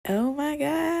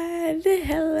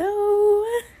Hello.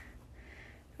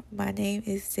 My name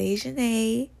is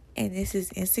Dejanay, and this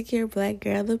is Insecure Black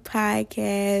Girl, the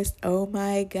podcast. Oh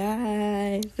my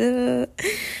God.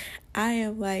 I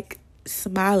am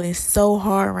smiling so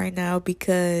hard right now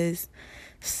because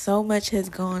so much has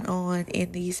gone on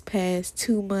in these past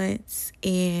 2 months,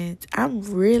 and I'm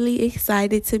really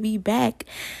excited to be back.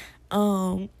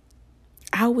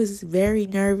 I was very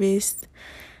nervous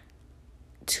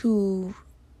to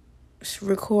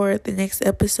record the next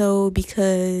episode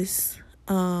because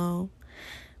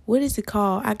what is it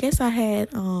called? I guess I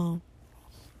had what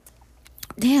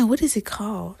is it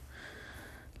called?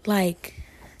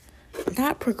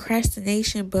 Not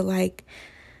procrastination, but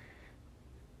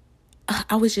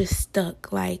I was just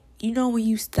stuck. When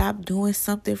you stop doing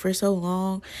something for so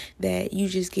long that you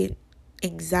just get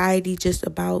anxiety just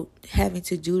about having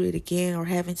to do it again or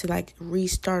having to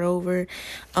restart over.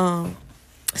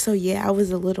 So yeah, I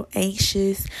was a little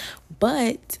anxious,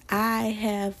 but I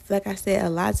have, like I said, a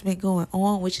lot's been going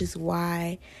on, which is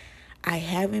why I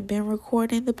haven't been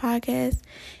recording the podcast,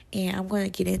 and I'm going to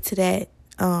get into that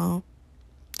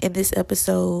in this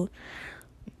episode.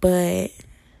 But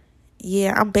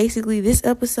yeah, this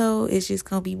episode is just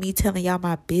going to be me telling y'all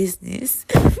my business.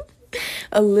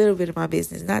 A little bit of my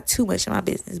business, not too much of my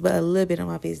business, but a little bit of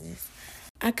my business.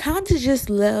 I kind of just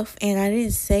left and I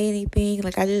didn't say anything.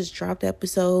 I just dropped the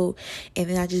episode and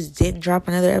then I just didn't drop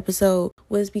another episode,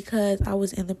 was because I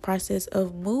was in the process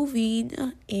of moving,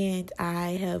 and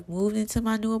I have moved into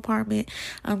my new apartment.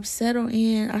 I'm settled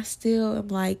in. I still am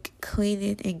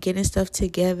cleaning and getting stuff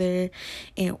together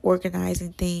and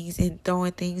organizing things and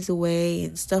throwing things away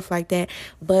and stuff like that.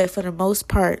 But for the most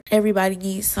part, everybody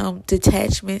needs some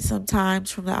detachment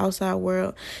sometimes from the outside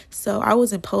world. So I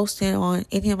wasn't posting on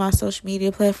any of my social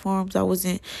media platforms. I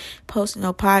wasn't posting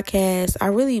no podcasts. I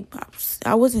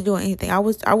wasn't doing anything. I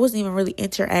wasn't even really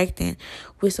interacting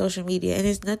with social media, and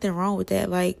there's nothing wrong with that.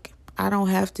 I don't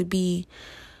have to be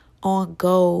on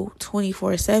go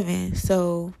 24/7.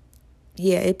 So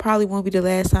yeah, it probably won't be the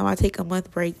last time I take a month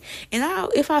break. And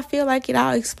if I feel like it,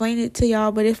 I'll explain it to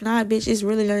y'all. But if not, bitch, it's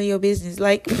really none of your business. It's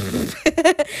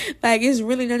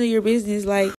really none of your business.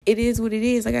 It is what it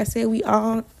is. Like I said, we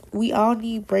all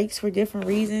need breaks for different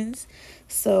reasons.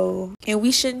 So, and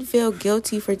we shouldn't feel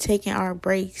guilty for taking our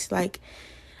breaks.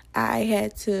 I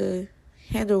had to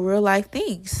handle real life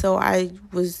things. So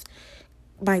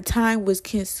my time was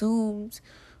consumed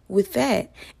with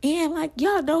that. And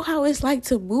y'all know how it's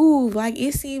to move.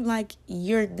 It seemed like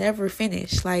you're never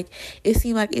finished. It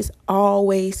seemed like it's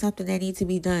always something that needs to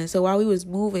be done. So while we was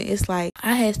moving, it's I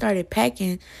had started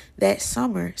packing that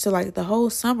summer. So the whole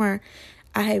summer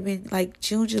I had been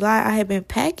June, July, I had been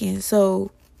packing.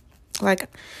 So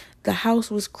the house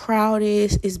was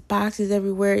crowded. It's boxes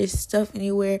everywhere. It's stuff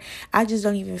anywhere. I just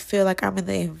don't even feel like I'm in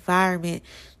the environment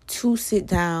to sit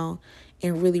down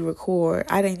and really record.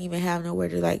 I didn't even have nowhere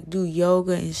to do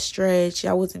yoga and stretch.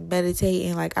 I wasn't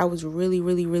meditating. I was really,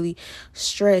 really, really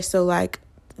stressed. So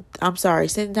I'm sorry,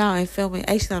 sitting down and filming.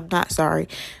 Actually, I'm not sorry,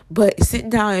 but sitting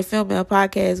down and filming a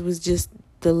podcast was just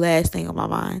the last thing on my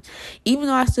mind. Even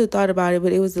though I still thought about it,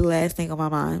 but it was the last thing on my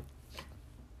mind.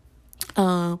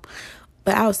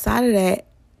 But outside of that,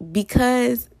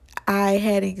 because I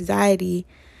had anxiety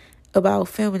about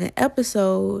filming an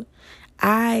episode,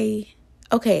 I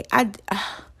did kind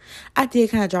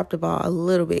of drop the ball a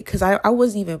little bit because I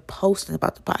wasn't even posting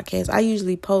about the podcast. I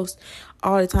usually post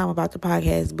all the time about the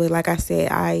podcast, but like I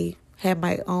said, I had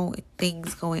my own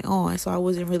things going on, so I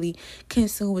wasn't really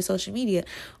consumed with social media.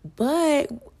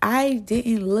 But I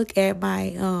didn't look at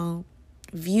my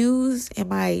views and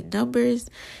my numbers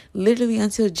literally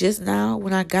until just now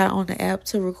when I got on the app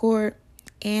to record,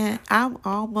 and I'm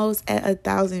almost at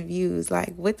 1,000 views.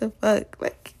 What the fuck?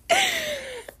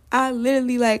 I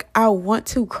literally I want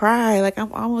to cry.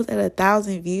 I'm almost at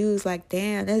 1,000 views.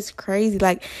 Damn, that's crazy.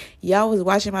 Y'all was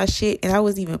watching my shit and I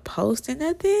wasn't even posting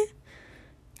nothing.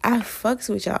 I fucks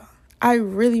with y'all. I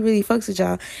really, really fucks with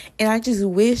y'all. And I just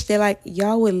wish that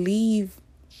y'all would leave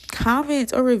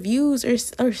comments or reviews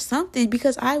or something,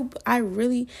 because I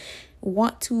really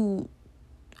want to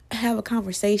have a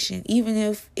conversation. Even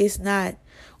if it's not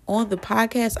on the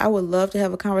podcast, I would love to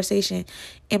have a conversation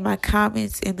in my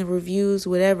comments, in the reviews,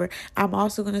 whatever. I'm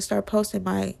also going to start posting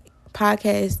my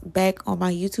podcast back on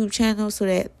my YouTube channel so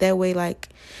that way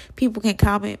people can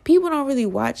comment. People don't really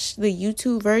watch the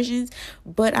YouTube versions,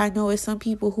 but I know it's some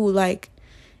people who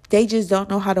they just don't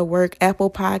know how to work Apple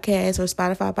Podcasts or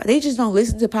Spotify. They just don't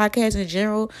listen to podcasts in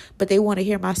general, but they want to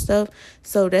hear my stuff.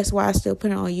 So that's why I still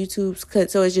put it on YouTube,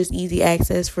 so it's just easy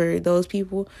access for those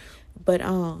people. But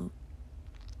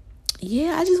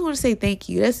yeah, I just want to say thank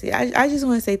you. That's it. I just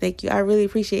want to say thank you. I really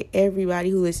appreciate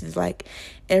everybody who listens. Like,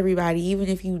 everybody, even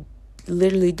if you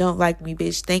literally don't like me,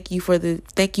 bitch. Thank you for the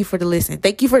listen.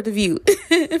 Thank you for the view.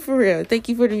 For real. Thank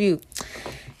you for the view.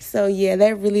 So yeah,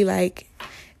 that really like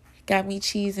got me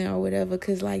cheesing or whatever.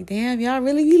 Cause like, damn, y'all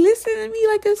really be listening to me.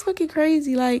 Like, that's fucking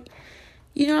crazy. Like,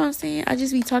 you know what I'm saying? I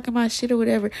just be talking my shit or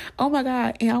whatever. Oh my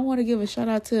God. And I want to give a shout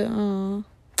out to,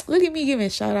 look at me giving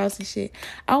shout outs and shit.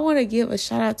 I want to give a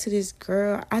shout out to this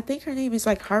girl. I think her name is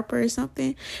like Harper or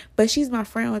something, but she's my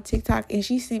friend on TikTok, and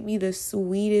she sent me the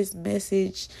sweetest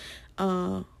message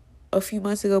a few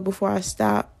months ago before I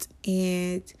stopped,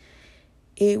 and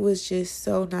it was just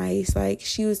so nice. Like,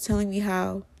 she was telling me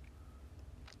how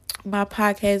my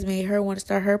podcast made her want to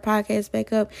start her podcast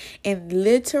back up, and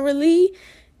literally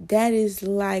that is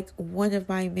like one of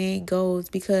my main goals,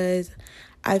 because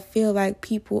I feel like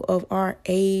people of our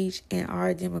age and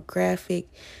our demographic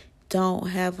don't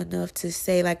have enough to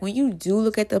say. Like, when you do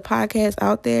look at the podcast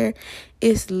out there,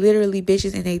 it's literally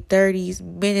bitches in their 30s,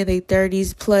 men in their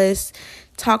 30s plus,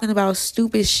 talking about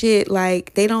stupid shit.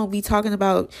 Like, they don't be talking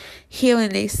about healing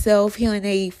they self, healing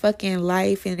their fucking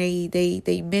life, and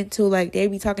they mental. Like, they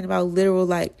be talking about literal,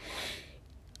 like,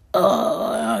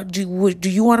 do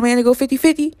you want a man to go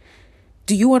 50-50?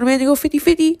 Do you want a man to go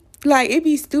 50-50? Like, it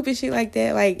be stupid shit like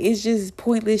that. Like, it's just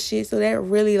pointless shit. So that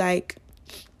really, like,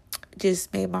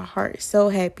 just made my heart so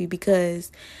happy,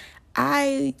 because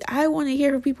I want to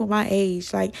hear from people my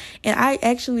age. Like, and I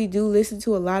actually do listen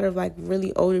to a lot of like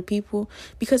really older people,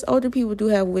 because older people do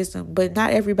have wisdom, but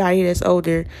not everybody that's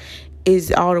older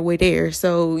is all the way there.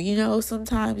 So, you know,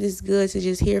 sometimes it's good to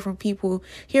just hear from people,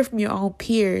 hear from your own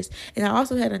peers. And I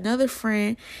also had another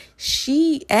friend,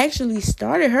 she actually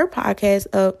started her podcast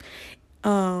up,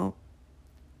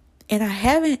 and I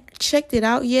haven't checked it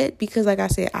out yet because, like I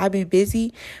said, I've been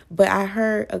busy. But I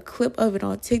heard a clip of it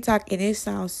on TikTok, and it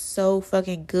sounds so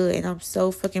fucking good. And I'm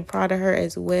so fucking proud of her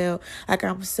as well. Like,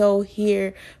 I'm so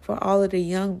here for all of the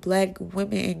young Black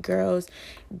women and girls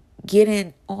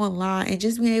getting online and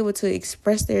just being able to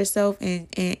express themselves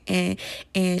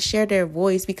and share their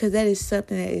voice, because that is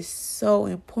something that is so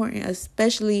important,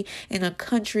 especially in a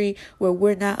country where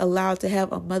we're not allowed to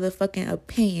have a motherfucking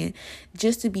opinion.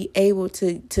 Just to be able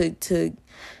to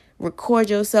record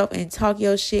yourself and talk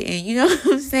your shit, and you know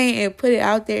what I'm saying, and put it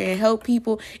out there and help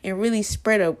people and really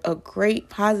spread a great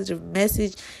positive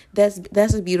message. That's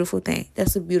a beautiful thing.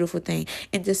 That's a beautiful thing.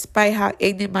 And despite how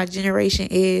ignorant my generation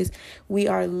is, we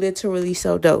are literally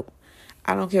so dope.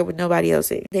 I don't care what nobody else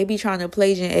says. They be trying to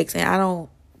play Gen X, and I don't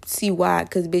see why.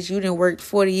 Because, bitch, you done worked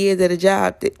 40 years at a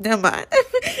job. Never mind.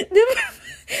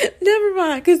 Never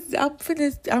mind, because I'm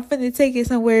finna take it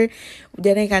somewhere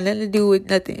that ain't got nothing to do with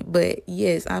nothing. But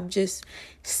yes, I'm just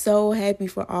so happy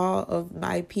for all of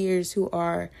my peers who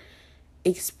are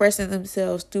expressing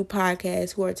themselves through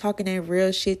podcasts, who are talking that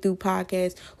real shit through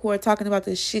podcasts, who are talking about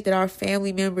the shit that our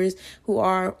family members who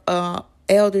are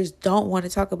elders don't want to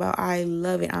talk about. I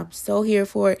love it. I'm so here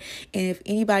for it. And if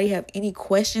anybody have any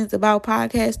questions about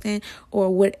podcasting or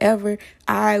whatever,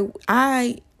 I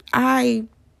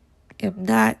am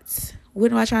not,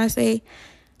 what am I trying to say?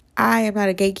 I am not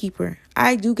a gatekeeper.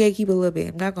 I do gatekeep a little bit,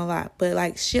 I'm not gonna lie. But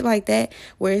like shit like that,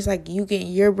 where it's like you getting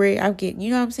your bread, I'm getting, you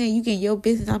know what I'm saying? You getting your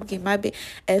business, I'm getting my bit.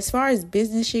 As far as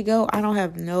business shit go, I don't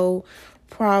have no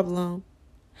problem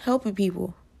helping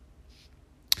people.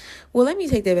 Well, let me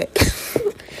take that back.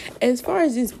 As far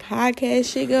as this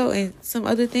podcast shit go and some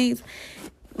other things,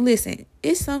 listen,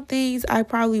 it's some things I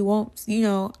probably won't, you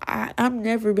know, I've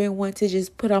never been one to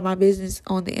just put all my business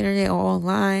on the internet or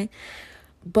online,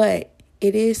 but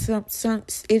it is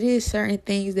it is certain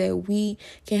things that we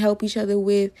can help each other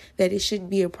with, that it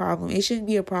shouldn't be a problem. It shouldn't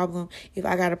be a problem if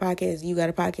I got a podcast and you got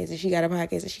a podcast and she got a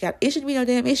podcast and it shouldn't be no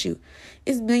damn issue.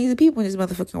 It's millions of people in this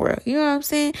motherfucking world. You know what I'm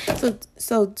saying?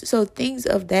 So things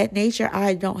of that nature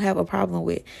I don't have a problem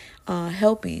with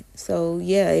helping. So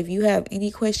yeah, if you have any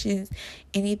questions,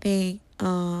 anything,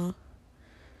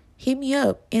 hit me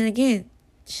up. And again,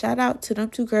 shout out to them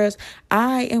two girls.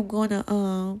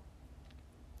 I'm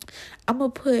gonna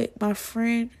put my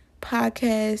friend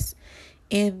podcast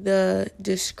in the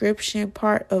description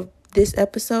part of this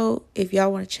episode if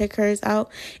y'all want to check hers out.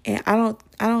 And I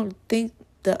don't think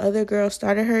the other girl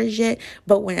started hers yet,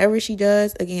 but whenever she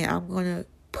does, again, I'm gonna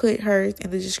put hers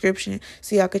in the description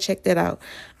so y'all can check that out.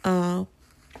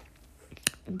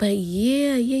 But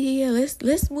yeah.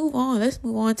 Let's move on. Let's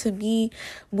move on to me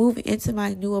moving into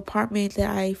my new apartment that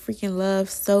I freaking love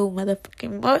so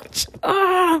motherfucking much.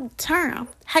 Oh, I'm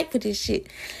hyped for this shit.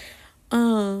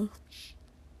 But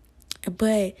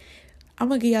I'm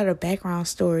gonna give y'all the background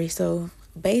story. So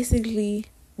basically,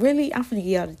 Really? I'm finna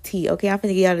get y'all the tea. Okay, I'm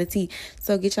finna get y'all the tea.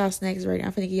 So get y'all snacks ready.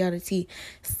 I'm finna get y'all the tea.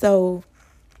 So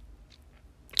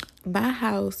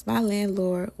my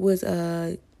landlord was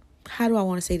how do I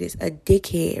want to say this? A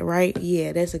dickhead, right?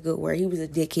 Yeah, that's a good word. He was a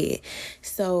dickhead.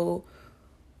 So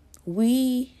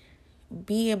me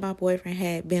and my boyfriend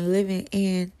had been living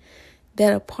in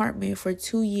that apartment for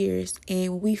 2 years,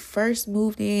 and when we first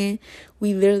moved in,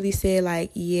 we literally said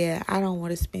like, yeah, I don't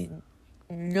want to spend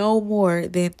no more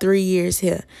than 3 years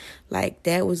here. Like,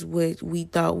 that was what we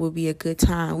thought would be a good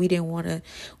time. We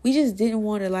just didn't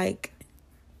want to, like,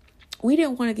 we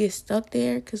didn't want to get stuck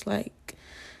there, because, like,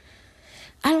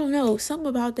 I don't know, something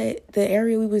about the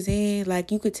area we was in,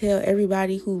 like, you could tell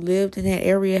everybody who lived in that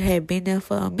area had been there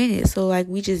for a minute. So, like,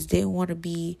 we just didn't want to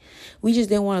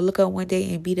look up one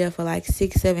day and be there for like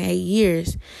 6, 7, 8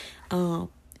 years.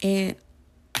 And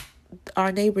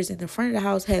our neighbors in the front of the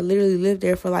house had literally lived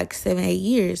there for like 7, 8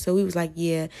 years. So we was like,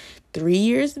 yeah, 3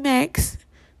 years max,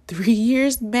 3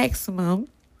 years maximum.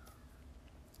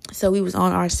 So we was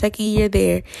on our second year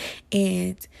there,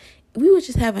 and we were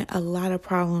just having a lot of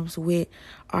problems with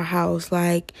our house.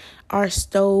 Like, our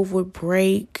stove would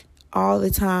break all the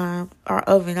time. Our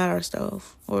oven, not our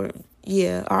stove. Our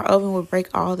oven would break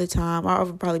all the time. Our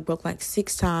oven probably broke like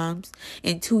 6 times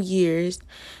in 2 years.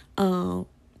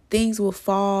 Things would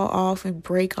fall off and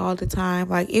break all the time.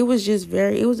 Like, it was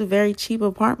a very cheap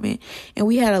apartment, and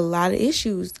we had a lot of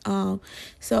issues.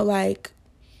 So like,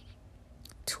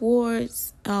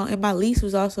 towards and my lease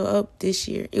was also up this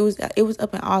year. It was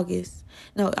up in August.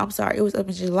 No, I'm sorry, it was up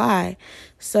in July.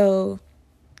 So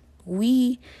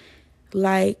we,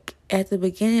 like, at the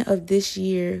beginning of this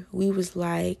year, we was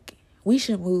like, we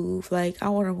should move. Like, I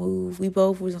want to move. We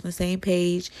both was on the same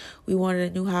page. We wanted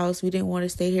a new house. We didn't want to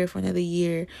stay here for another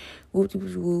year. But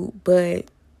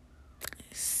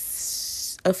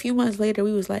a few months later,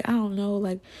 we was like, I don't know,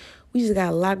 like, we just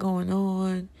got a lot going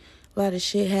on. A lot of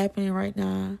shit happening right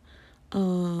now.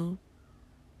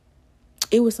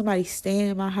 It was somebody staying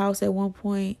in my house at one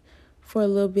point for a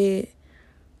little bit,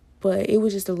 but it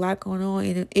was just a lot going on,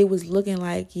 and it was looking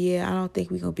like, yeah, I don't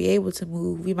think we're gonna be able to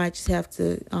move. We might just have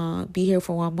to be here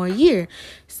for one more year.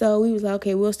 So we was like,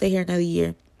 okay, we'll stay here another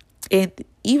year. And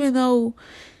even though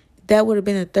that would have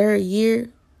been a third year,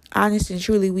 honest and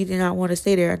truly, we did not want to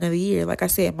stay there another year. Like I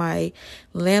said, my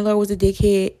landlord was a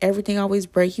dickhead. Everything always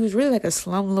break. He was really like a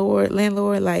landlord.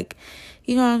 Like,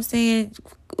 you know what I'm saying?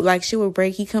 Like, shit would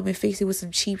break, he come and fix it with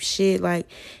some cheap shit. Like,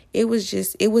 it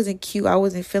wasn't cute. I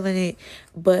wasn't feeling it.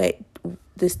 But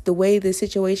the way the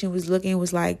situation was looking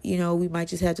was like, you know, we might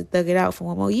just have to thug it out for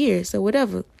one more year. So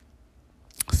whatever.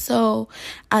 So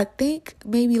I think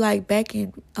maybe like back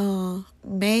in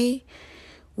May,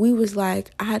 we was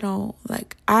like, I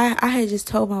had just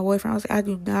told my boyfriend, I was like, I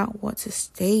do not want to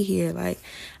stay here. Like,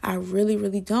 I really,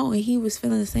 really don't. And he was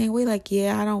feeling the same way. Like,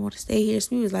 yeah, I don't want to stay here.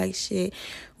 So we was like, shit,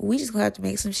 we just gonna have to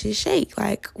make some shit shake.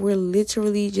 Like, we're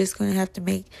literally just gonna have to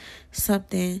make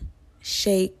something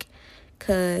shake.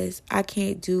 Cause I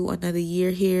can't do another year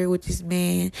here with this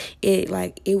man. It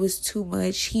was too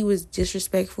much. He was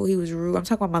disrespectful. He was rude. I'm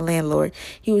talking about my landlord.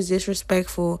 He was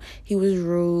disrespectful. He was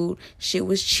rude. Shit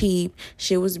was cheap.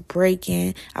 Shit was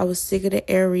breaking. I was sick of the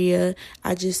area.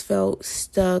 I just felt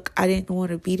stuck. I didn't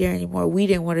want to be there anymore. We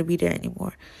didn't want to be there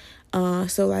anymore.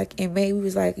 So like in May, we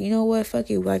was like, you know what? Fuck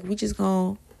it. Like, we just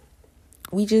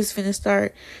finna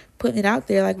start putting it out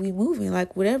there. Like, we moving.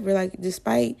 Like, whatever. Like,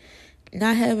 despite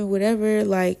not having whatever,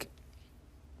 like,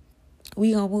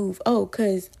 we gonna move. Oh,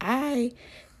 cause I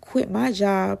quit my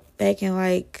job back in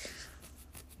like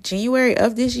January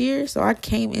of this year, so I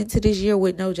came into this year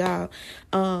with no job.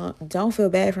 Don't feel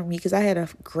bad for me, because I had a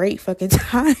great fucking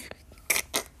time.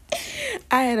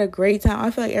 I had a great time.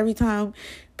 I feel like every time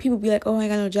people be like, oh, I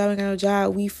ain't got no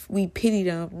job, we pity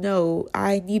them. No,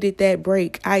 I needed that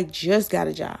break. I just got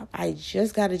a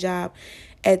job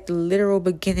at the literal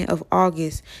beginning of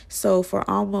August. So for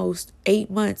almost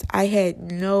 8 months, I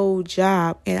had no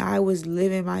job, and I was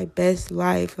living my best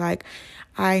life. Like,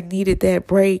 I needed that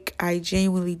break. I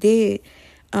genuinely did.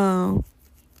 So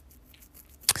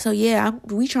yeah,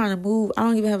 we trying to move. I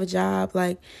don't even have a job.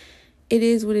 Like, it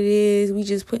is what it is. We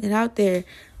just putting it out there.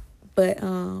 But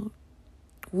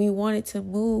we wanted to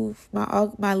move.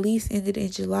 My lease ended in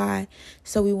July,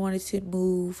 so we wanted to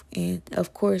move, and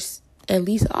of course, at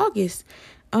least August.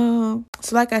 So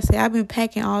like I said, I've been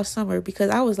packing all summer, because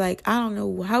I was like, I don't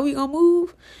know how we gonna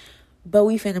move, but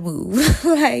we finna move.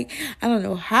 Like, I don't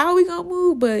know how we gonna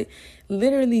move, but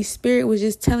literally Spirit was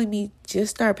just telling me,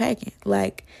 just start packing.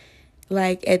 Like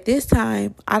at this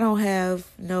time, I don't have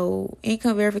no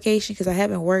income verification, because I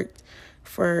haven't worked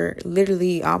for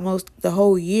literally almost the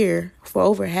whole year. For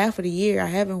over half of the year, I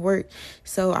haven't worked.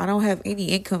 So I don't have any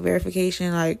income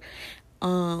verification. Like,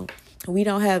 we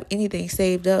don't have anything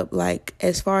saved up. Like,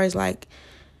 as far as like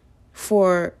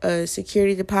for a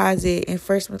security deposit and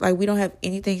first, like, we don't have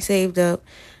anything saved up.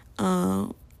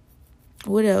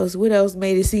 What else? What else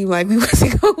made it seem like we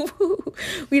wasn't going to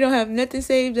move? We don't have nothing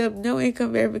saved up, no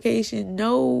income verification,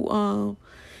 no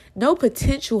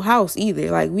potential house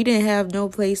either. Like, we didn't have no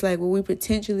place like where we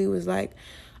potentially was like,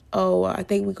 oh, I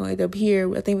think we're going to end up here.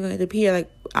 I think we're going to end up here.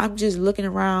 Like, I'm just looking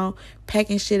around,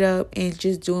 packing shit up and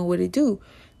just doing what it do.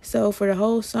 So for the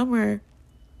whole summer,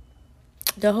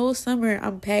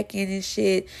 I'm packing and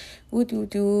shit.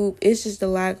 It's just a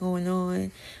lot going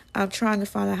on. I'm trying to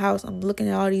find a house. I'm looking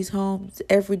at all these homes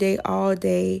every day, all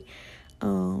day.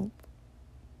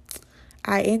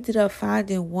 I ended up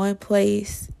finding one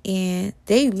place and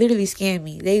they literally scammed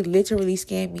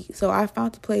me. So I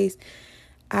found the place.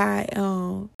 I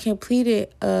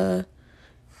completed a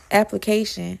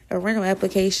rental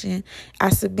application. I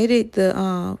submitted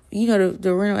the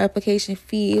the rental application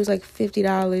fee. It was like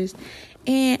 $50.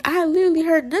 And I literally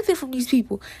heard nothing from these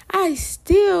people. I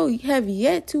still have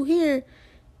yet to hear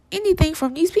anything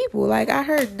from these people. Like, I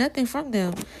heard nothing from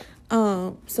them.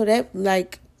 So that,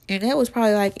 like, and that was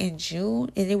probably like in June,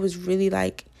 and it was really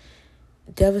like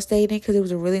devastating because it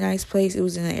was a really nice place. It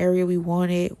was in the area we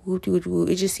wanted.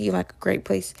 It just seemed like a great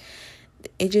place.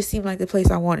 It just seemed like the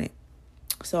place I wanted.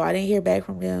 So I didn't hear back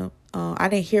from them. I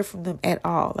didn't hear from them at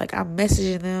all. Like, I'm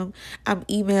messaging them, I'm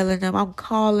emailing them, I'm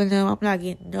calling them. I'm not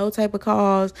getting no type of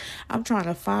calls. I'm trying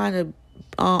to find the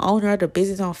owner of the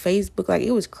business on Facebook. Like,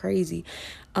 it was crazy.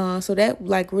 So that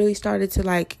like really started to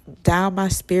like down my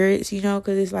spirits,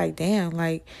 because it's like, damn,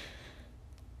 like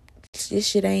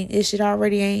it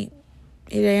already ain't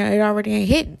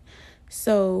hitting.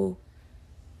 So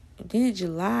then in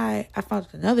July, I found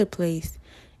another place,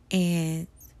 and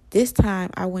this time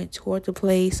I went toward the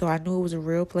place, so I knew it was a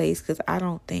real place, because I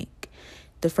don't think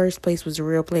the first place was a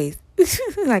real place.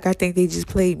 Like, I think they just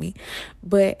played me.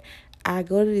 But I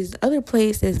go to this other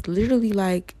place that's literally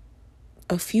like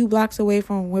a few blocks away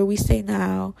from where we stay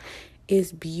now.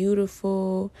 It's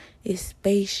beautiful. It's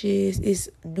spacious. It's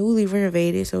newly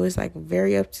renovated, so it's like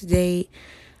very up to date.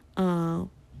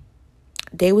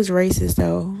 They was racist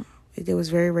though. It was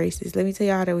very racist. Let me tell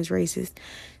y'all, that was racist.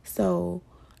 So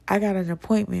I got an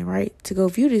appointment, right, to go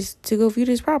view this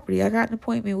property. I got an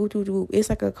appointment. It's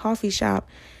like a coffee shop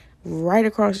right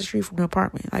across the street from the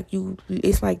apartment. Like,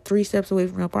 it's like 3 steps away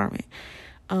from the apartment.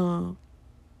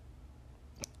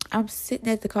 I'm sitting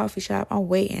at the coffee shop. I'm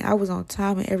waiting. I was on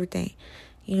time and everything.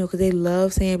 Because they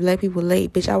love saying black people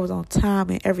late. Bitch, I was on time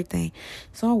and everything.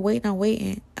 So I'm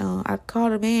waiting. I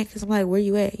called a man because I'm like, where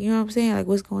you at? You know what I'm saying? Like,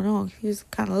 what's going on? He was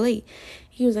kind of late.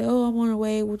 He was like, oh, I'm on the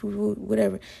way,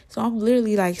 whatever. So I'm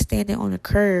literally like standing on the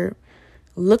curb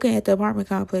looking at the apartment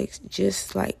complex,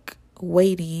 just like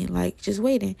waiting.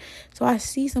 So I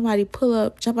see somebody pull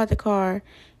up, jump out the car,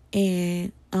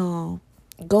 and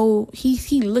go.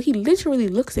 He literally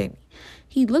looks at me.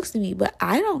 He looks at me, but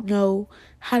I don't know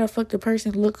how the fuck the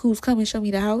person who's coming show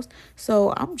me the house.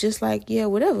 So I'm just like, yeah,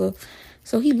 whatever.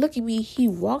 So he look at me. He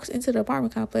walks into the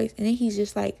apartment complex, and then he's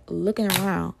just like looking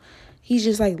around.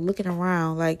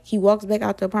 Like, he walks back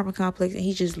out the apartment complex, and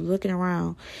he's just looking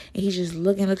around, and he's just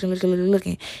looking.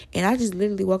 And I just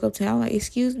literally walk up to him. I'm like,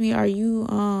 excuse me, are you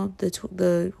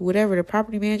the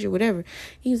property manager, whatever?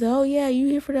 He's like, oh yeah, you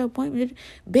here for the appointment?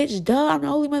 Bitch, duh, I'm the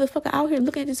only motherfucker out here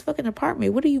looking at this fucking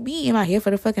apartment. What do you mean, am I here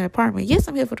for the fucking apartment? Yes,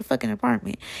 I'm here for the fucking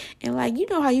apartment. And like,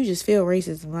 how you just feel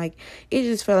racism. Like, it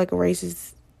just felt like a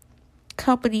racist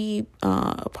company,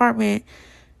 apartment,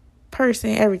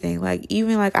 person, everything. Like,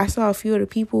 even like I saw a few of the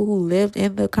people who lived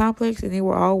in the complex, and they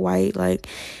were all white. Like,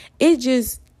 it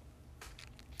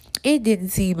didn't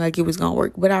seem like it was gonna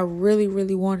work, but I really,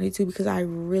 really wanted to, because I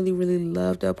really, really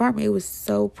loved the apartment. It was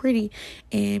so pretty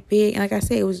and big, and like I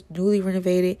said, it was newly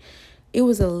renovated. It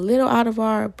was a little out of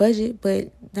our budget,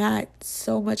 but not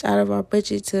so much out of our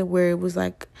budget to where it was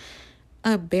like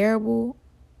unbearable.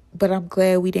 But I'm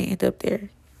glad we didn't end up there,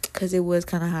 because it was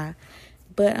kind of high.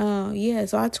 But yeah,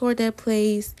 so I toured that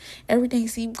place. Everything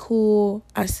seemed cool.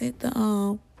 I sent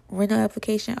the rental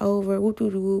application over.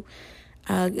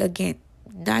 Again,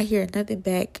 not hearing nothing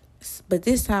back. But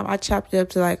this time I chopped it up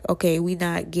to like, okay, we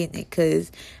not getting it,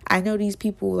 because I know these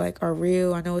people like are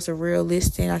real. I know it's a real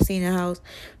listing. I seen the house,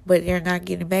 but they're not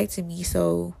getting back to me.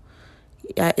 So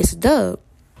it's a dub.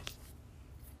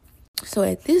 So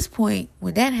at this point,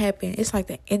 when that happened, it's like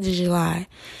the end of July,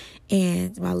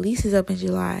 and my lease is up in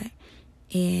July.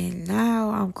 And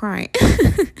now I'm crying.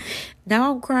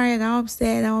 Now I'm crying. Now I'm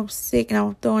sad. Now I'm sick. Now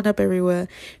I'm throwing up everywhere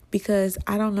because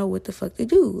I don't know what the fuck to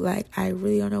do. Like, I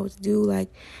really don't know what to do.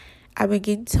 Like, I've been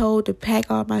getting told to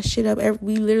pack all my shit up.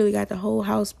 We literally got the whole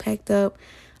house packed up.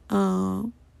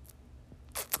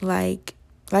 Like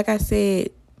I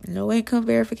said, no income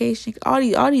verification. All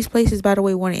these places, by the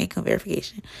way, wanted income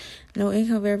verification. No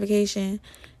income verification.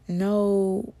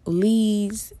 No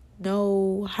leads.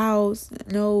 No house,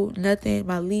 no nothing.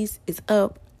 My lease is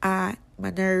up. My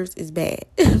nerves is bad.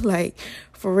 Like,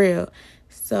 for real.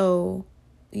 So,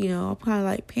 I'm kind of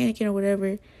like panicking or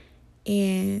whatever.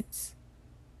 And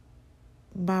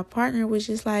my partner was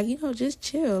just like, just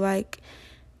chill. Like,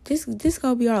 this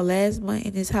gonna be our last month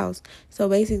in this house. So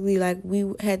basically, like,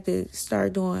 we had to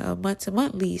start doing a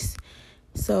month-to-month lease.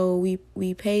 So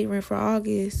we paid rent for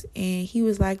August, and he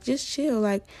was like, just chill.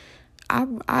 Like,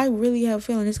 I really have a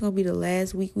feeling it's gonna be the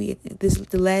last week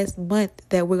the last month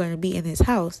that we're gonna be in this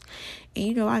house.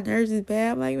 And our nerves is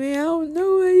bad. I'm like, man, I don't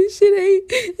know. Like, this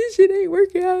shit ain't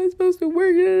working how it's supposed to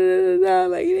work.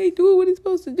 Like, it ain't doing what it's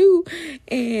supposed to do.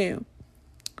 And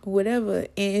whatever.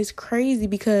 And it's crazy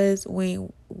because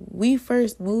when we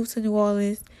first moved to New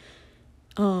Orleans,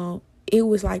 it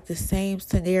was like the same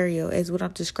scenario as what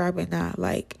I'm describing now.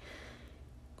 Like,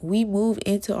 we moved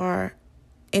into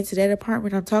that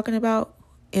apartment I'm talking about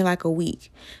in like a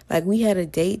week. Like, we had a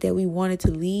date that we wanted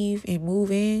to leave and move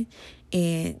in,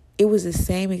 and it was the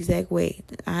same exact way.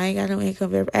 I ain't got no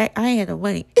income. I ain't had no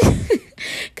money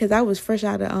because I was fresh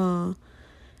out of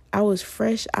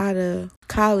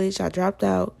college. I dropped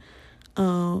out.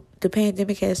 The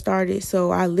pandemic had started,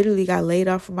 so I literally got laid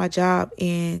off from my job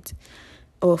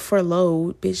or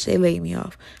furloughed. Bitch, they laid me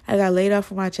off. I got laid off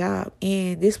from my job,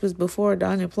 and this was before the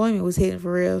unemployment was hitting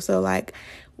for real. So, like,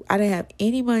 I didn't have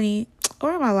any money. Or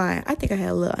am I lying? I think I had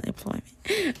a little unemployment,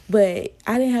 but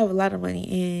I didn't have a lot of money,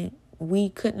 and we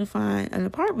couldn't find an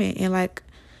apartment. And like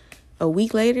a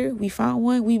week later, we found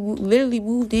one. We literally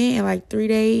moved in like 3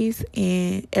 days,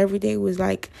 and every day was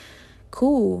like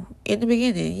cool in the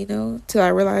beginning, till I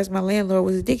realized my landlord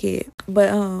was a dickhead.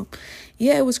 But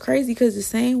yeah, it was crazy because the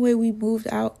same way we moved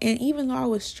out, and even though I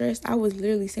was stressed, I was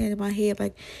literally saying in my head,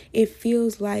 like, it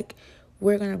feels like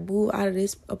we're gonna move out of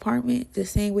this apartment the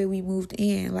same way we moved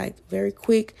in, like, very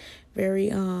quick,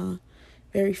 very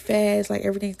fast. Like,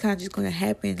 everything's kind of just gonna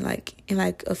happen like in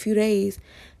like a few days.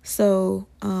 So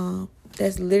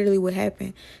that's literally what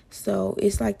happened. So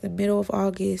it's like the middle of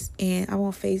August, and I'm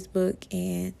on Facebook,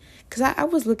 and because I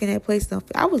was looking at places.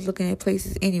 I was looking at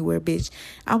places anywhere, bitch.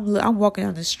 I'm walking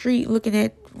down the street looking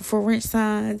at for rent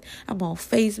signs. I'm on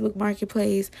Facebook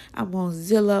Marketplace. I'm on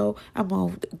Zillow. I'm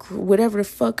on whatever the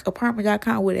fuck,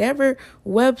 apartment.com, whatever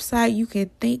website you can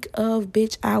think of,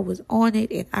 bitch. I was on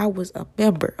it, and I was a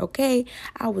member, okay?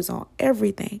 I was on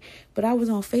everything. But I was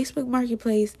on Facebook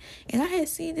Marketplace, and I had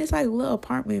seen this like little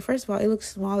apartment. First of all, it looked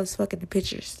small as fuck in the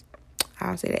pictures.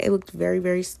 I'll say that. It looked very,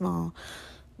 very small.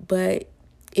 But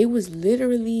it was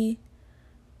literally,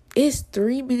 it's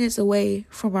 3 minutes away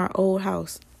from our old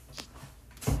house.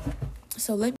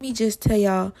 So let me just tell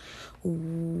y'all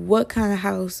what kind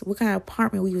of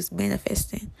apartment we was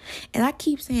manifesting. And I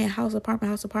keep saying house,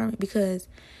 apartment, because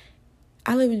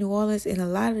I live in New Orleans, and a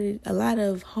lot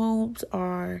of homes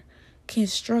are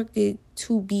constructed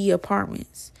to be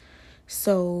apartments.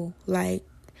 So, like,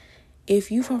 if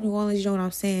you from New Orleans, you know what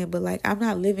I'm saying. But like, I'm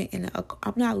not living in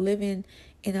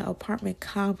an apartment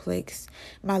complex.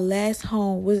 My last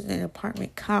home wasn't an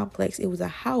apartment complex. It was a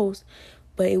house,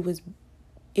 but it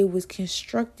was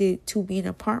constructed to be an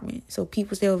apartment. So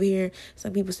people stay over here,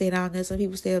 some people stay down there, some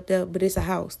people stay up there, but it's a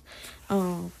house.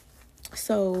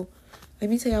 So let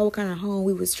me tell y'all what kind of home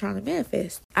we was trying to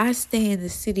manifest. I stay in the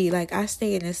city. Like, I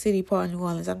stay in the city part of New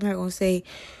Orleans. I'm not gonna say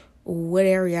what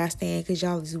area I stay in, because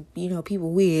y'all is,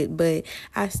 people weird, but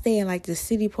I stay in like the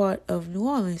city part of New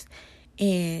Orleans,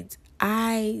 and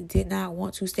I did not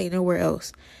want to stay nowhere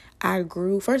else. I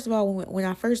grew, first of all, when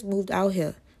I first moved out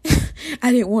here,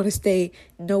 I didn't want to stay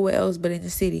nowhere else but in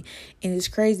the city. And it's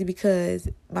crazy because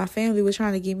my family was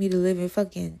trying to get me to live in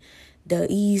fucking the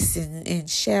East and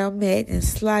Chalmette and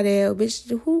Slidell. Bitch,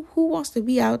 who wants to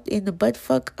be out in the butt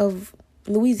fuck of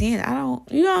Louisiana? I don't,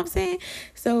 you know what I'm saying?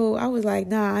 So I was like,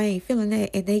 nah, I ain't feeling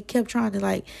that. And they kept trying to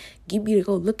like get me to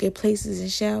go look at places in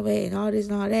Chalmette and all this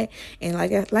and all that. And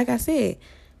like I said,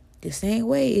 the same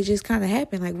way it just kind of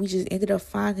happened. Like, we just ended up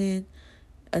finding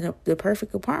the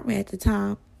perfect apartment at the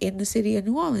time in the city of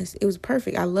New Orleans. It was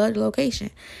perfect. I loved the location.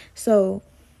 So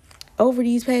over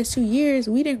these past 2 years,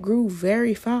 we done grew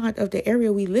very fond of the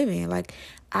area we live in. Like,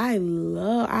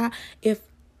 if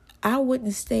I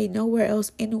wouldn't stay nowhere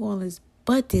else in New Orleans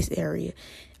but this area.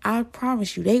 I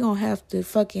promise you, they gonna have to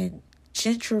fucking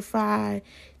gentrify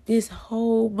this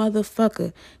whole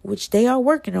motherfucker, which they are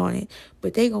working on it,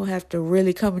 but they gonna have to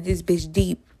really come in this bitch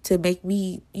deep to make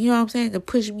me, you know what I'm saying, to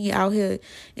push me out here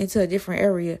into a different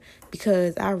area,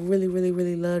 because I really, really,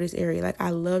 really love this area. Like,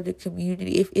 I love the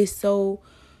community. If it's so,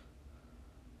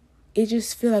 it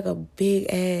just feel like a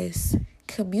big ass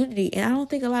community. And I don't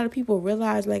think a lot of people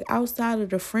realize, like, outside of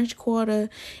the French Quarter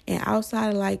and outside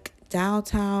of like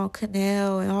downtown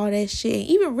Canal and all that shit, and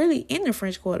even really in the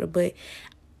French Quarter, but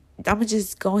I'm gonna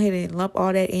just go ahead and lump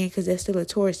all that in because that's still a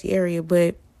touristy area.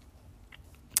 But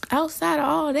outside of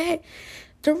all that,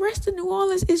 the rest of New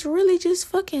Orleans is really just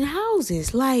fucking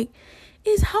houses. Like,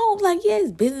 it's home. Like, yeah,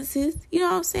 it's businesses, you know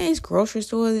what I'm saying? It's grocery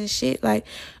stores and shit. Like,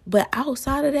 but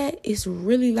outside of that, it's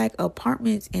really like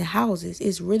apartments and houses.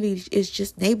 It's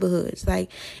just neighborhoods.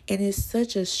 Like, and it's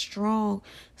such a strong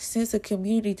sense of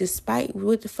community, despite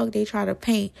what the fuck they try to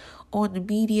paint on the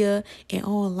media and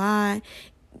online.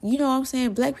 You know what I'm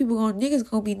saying? Black people niggas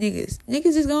gonna be niggas.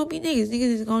 Niggas is gonna be niggas.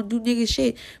 Niggas is gonna do nigga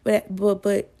shit.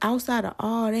 But outside of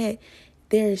all that,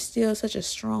 there is still such a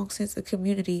strong sense of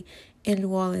community in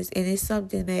New Orleans, and it's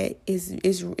something that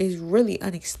is really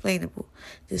unexplainable.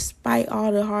 Despite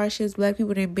all the hardships black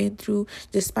people have been through,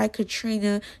 despite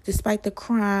Katrina, despite the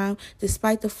crime,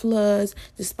 despite the floods,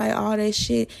 despite all that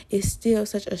shit, it's still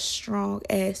such a strong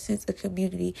ass sense of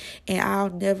community. And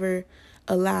I'll never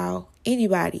allow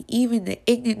anybody, even the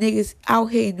ignorant niggas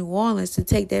out here in New Orleans, to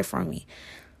take that from me.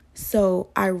 So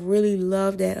I really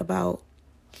love that about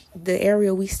the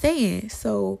area we stay in.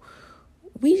 So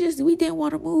we didn't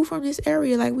want to move from this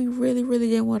area. Like, we really, really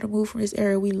didn't want to move from this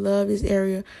area. We love this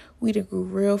area. We done grew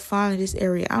real fond of this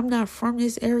area. I'm not from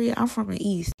this area. I'm from the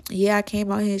East. Yeah, I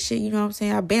came out here and shit, you know what I'm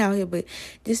saying? I've been out here, but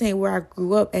this ain't where I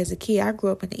grew up as a kid. I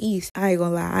grew up in the East. I ain't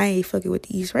gonna lie. I ain't fucking with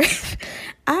the East, right?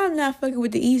 I'm not fucking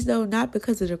with the East, though, not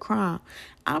because of the crime.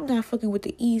 I'm not fucking with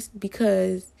the East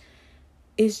because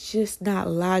it's just not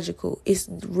logical. It's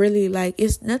really like,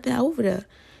 it's nothing over there.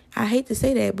 I hate to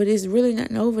say that, but it's really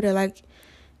nothing over there. Like,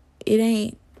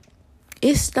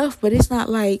 it's stuff, but it's not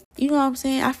like, you know what I'm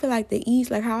saying? I feel like the East,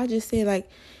 like how I just said, like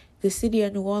the city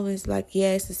of New Orleans, like,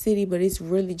 yeah, it's a city, but it's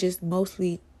really just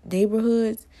mostly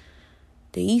neighborhoods.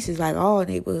 The East is like all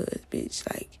neighborhoods, bitch.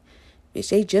 Like, bitch,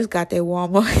 they just got that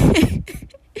Walmart.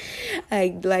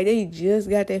 like they just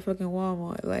got that fucking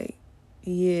Walmart. Like,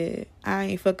 yeah, I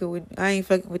ain't fucking with, I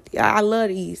love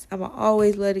the East. I'ma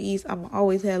always love the East. I'ma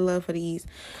always have love for the East.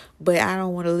 But I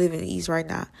don't want to live in the East right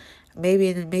now. Maybe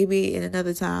in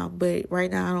another time, but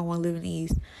right now I don't want to live in the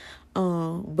East.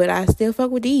 But I still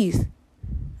fuck with the East.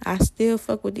 I still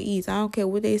fuck with the East. I don't care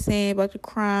what they saying about the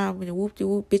crime and the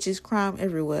whoop-de-whoop, bitches, crime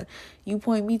everywhere. You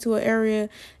point me to an area,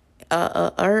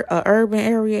 a urban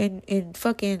area in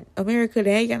fucking America that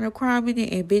ain't got no crime in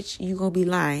it, and bitch, you gonna be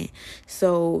lying.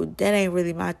 So that ain't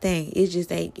really my thing.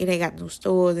 It ain't got no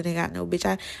stores, it ain't got no,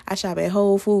 bitch, I shop at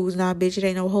Whole Foods. Nah, bitch, it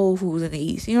ain't no Whole Foods in the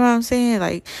East. You know what I'm saying?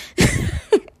 Like,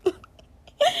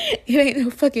 it ain't no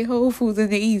fucking Whole Foods in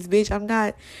the East, bitch. I'm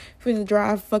not finna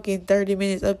drive fucking 30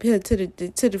 minutes up here to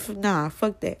the nah,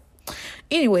 fuck that.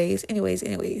 Anyways.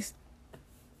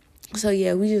 So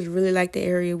yeah, we just really like the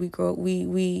area we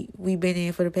been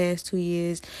in for the past 2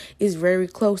 years. It's very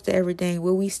close to everything.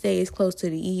 Where we stay is close to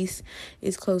the East.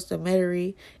 It's close to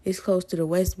Metairie. It's close to the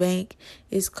West Bank.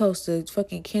 It's close to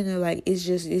fucking Kenner. Like, it's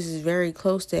just very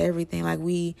close to everything. Like,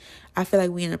 I feel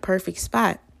like we in a perfect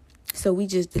spot. So we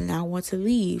just did not want to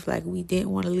leave. Like, we didn't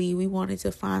want to leave. We wanted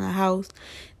to find a house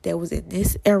that was in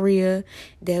this area,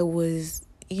 that was,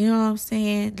 you know what I'm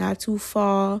saying, not too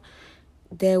far,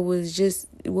 that was just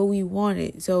what we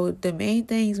wanted. So the main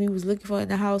things we was looking for in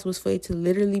the house was for it to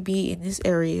literally be in this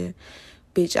area.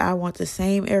 Bitch, I want the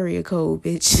same area code,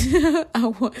 bitch.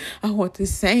 I want the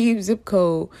same zip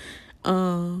code.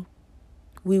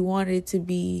 We wanted it to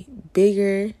be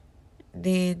bigger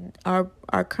than our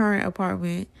current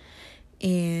apartment,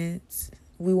 and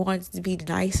we wanted it to be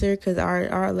nicer because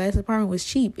our last apartment was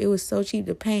cheap. It was so cheap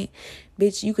to paint.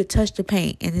 Bitch, you could touch the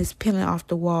paint and it's peeling off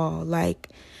the wall.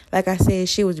 Like I said,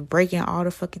 shit was breaking all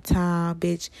the fucking time,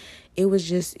 bitch. It was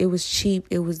cheap.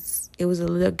 It was a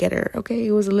little getter, okay?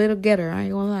 It was a little getter. I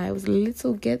ain't gonna lie. It was a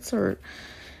little getter.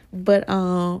 But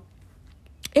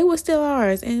it was still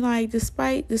ours. And like,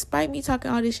 despite me talking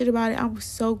all this shit about it, I'm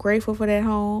so grateful for that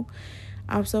home.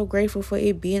 I'm so grateful for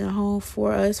it being a home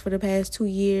for us for the past 2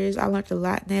 years. I learned a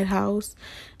lot in that house,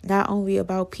 not only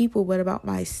about people, but about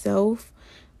myself.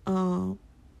 And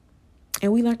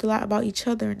we learned a lot about each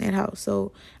other in that house.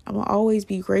 So I'm going to always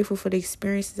be grateful for the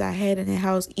experiences I had in that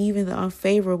house, even the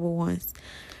unfavorable ones.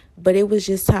 But it was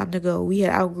just time to go. We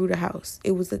had outgrew the house.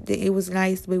 It was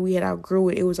nice, but we had outgrew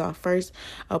it. It was our first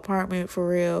apartment for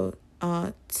real,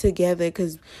 together,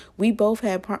 because we both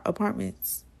had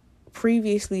apartments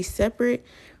previously separate.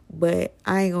 But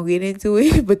I ain't gonna get into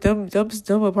it. But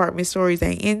them apartment stories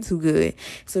ain't too good.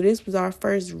 So this was our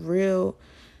first real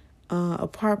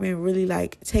apartment, really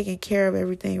like taking care of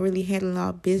everything, really handling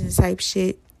all business type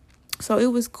shit. So it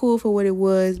was cool for what it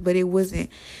was, but it wasn't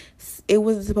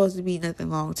supposed to be nothing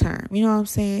long term. You know what I'm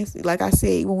saying? Like I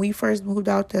said, when we first moved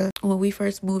out there,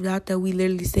 we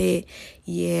literally said,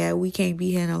 yeah, we can't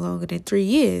be here no longer than 3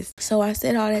 years. So I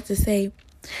said all that to say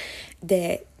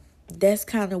that that's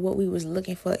kind of what we was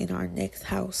looking for in our next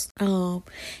house.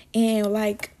 And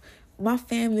like my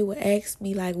family would ask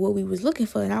me like what we was looking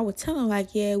for, and I would tell them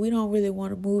like, yeah, we don't really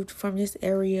want to move from this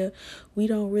area. We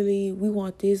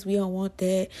want this, we don't want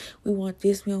that. We want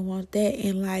this, we don't want that.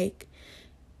 And like,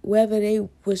 whether they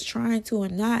was trying to or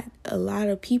not, a lot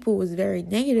of people was very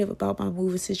negative about my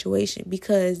moving situation,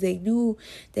 because they knew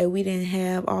that we didn't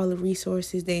have all the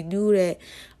resources. They knew that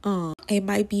it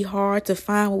might be hard to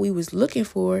find what we was looking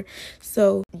for.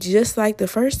 So just like the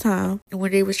first time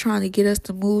when they was trying to get us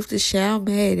to move to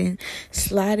Chalmette and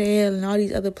Slidell and all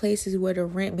these other places where the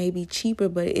rent may be cheaper,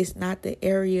 but it's not the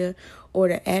area or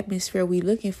the atmosphere we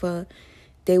looking for,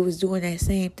 they was doing that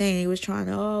same thing. They was trying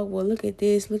to, oh, well, look at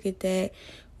this, look at that.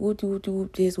 We'll do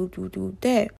this, we'll do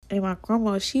that. And my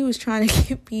grandma, she was trying to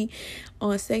get me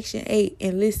on Section 8.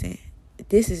 And listen,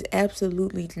 this is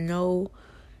absolutely no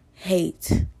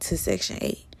hate to Section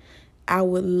 8. I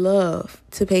would love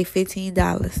to pay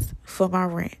 $15 for my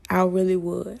rent. I really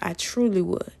would. I truly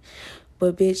would.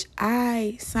 But bitch,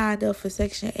 I signed up for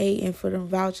Section 8 and for them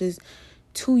vouchers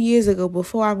 2 years ago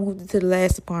before I moved into the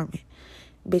last apartment.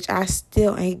 Bitch, I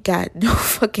still ain't got no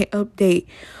fucking update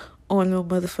on no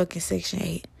motherfucking Section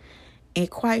 8. And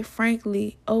quite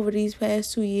frankly, over these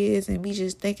past 2 years and me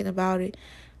just thinking about it,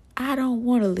 I don't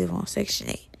want to live on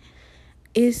Section 8.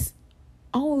 It's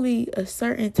only a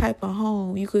certain type of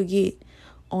home you could get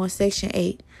on Section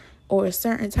 8, or a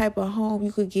certain type of home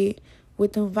you could get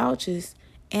with them vouchers.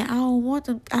 And I don't want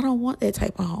them. I don't want that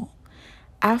type of home.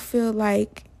 I feel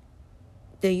like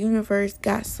the universe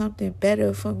got something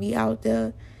better for me out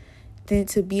there than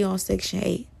to be on Section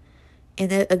 8. And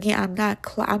that, again,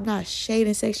 I'm not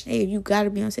shading Section 8. If you got to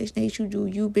be on Section 8, you do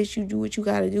you, bitch. You do what you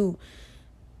got to do.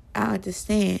 I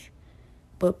understand.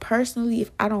 But personally,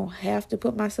 if I don't have to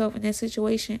put myself in that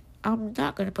situation, I'm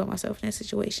not going to put myself in that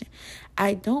situation.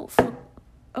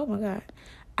 Oh my God.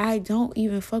 I don't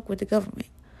even fuck with the government.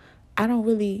 I don't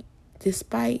really,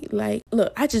 despite, like,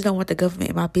 look, I just don't want the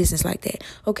government in my business like that.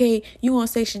 Okay, you on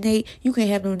Section 8, you can't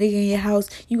have no nigga in your house.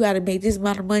 You got to make this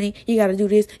amount of money. You got to do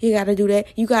this. You got to do that.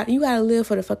 You got to live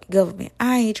for the fucking government.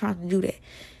 I ain't trying to do that.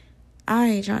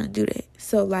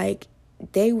 So, like,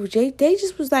 they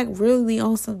just was, like, really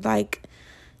on some, like,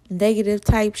 negative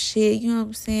type shit. You know what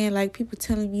I'm saying? Like, people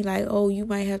telling me, like, oh, you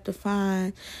might have to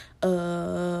find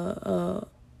a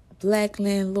black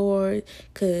landlord,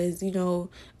 because, you know,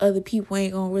 other people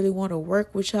ain't gonna really want to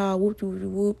work with y'all. Whoop, whoop,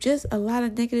 whoop. Just a lot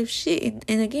of negative shit.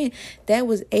 And again, that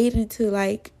was aiding to,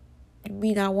 like,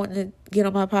 me not wanting to get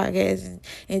on my podcast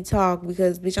and talk,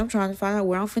 because, bitch, I'm trying to find out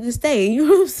where I'm finna stay. You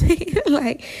know what I'm saying?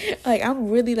 like I'm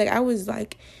really, like, I was,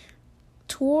 like,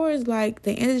 towards, like,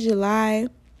 the end of July,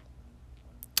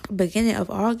 beginning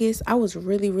of August, I was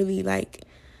really, really, like,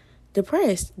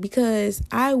 depressed, because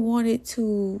I wanted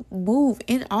to move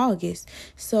in August.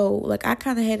 So, like, I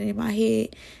kind of had it in my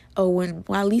head, oh, when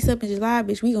I lease up in July,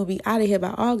 bitch, we gonna be out of here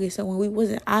by August. So when we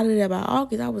wasn't out of there by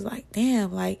August, I was like,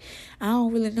 damn, like, I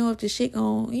don't really know if this shit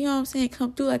gonna, you know what I'm saying,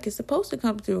 come through like it's supposed to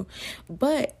come through.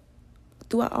 But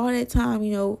throughout all that time,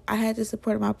 you know, I had the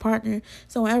support of my partner.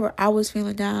 So whenever I was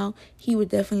feeling down, he would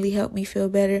definitely help me feel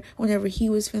better. Whenever he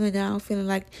was feeling down, feeling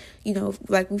like, you know,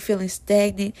 like we feeling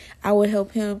stagnant, I would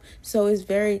help him. So it's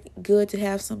very good to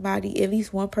have somebody, at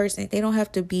least one person. They don't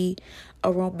have to be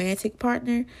a romantic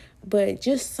partner, but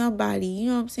just somebody, you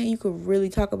know what I'm saying, you could really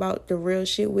talk about the real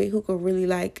shit with, who could really,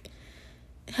 like,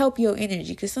 help your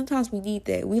energy, because sometimes we need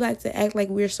that. We like to act like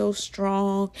we're so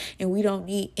strong and we don't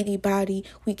need anybody.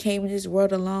 We came in this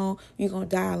world alone. We're gonna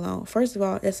die alone. First of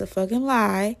all, that's a fucking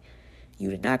lie. You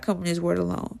did not come in this world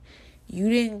alone. You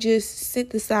didn't just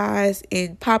synthesize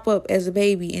and pop up as a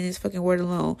baby in this fucking world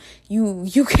alone.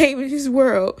 You came in this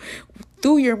world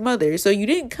through your mother. So you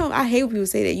didn't come. I hate when people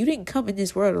say that. You didn't come in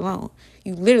this world alone.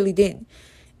 You literally didn't.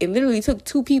 It literally took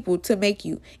 2 people to make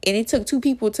you. And it took 2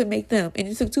 people to make them. And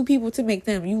it took 2 people to make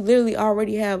them. You literally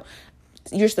already have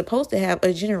you're supposed to have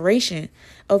a generation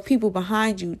of people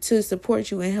behind you to support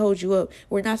you and hold you up.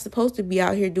 We're not supposed to be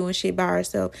out here doing shit by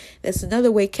ourselves. That's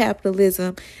another way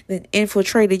capitalism then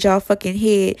infiltrated y'all fucking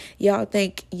head. Y'all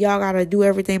think y'all gotta do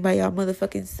everything by y'all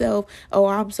motherfucking self. Oh,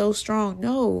 I'm so strong.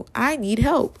 No, I need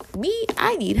help.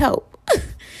 I need help.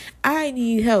 I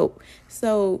need help.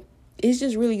 So it's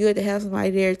just really good to have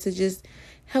somebody there to just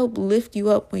help lift you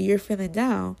up when you're feeling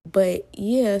down. But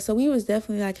yeah, so we was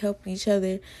definitely like helping each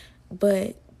other.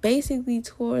 But basically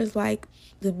towards like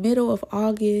the middle of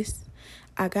August,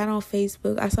 I got on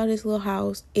Facebook. I saw this little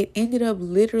house. It ended up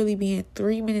literally being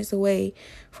 3 minutes away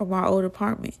from our old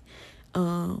apartment.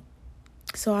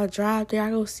 So I drive there, I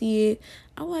go see it.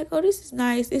 I'm like, oh, this is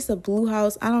nice. It's a blue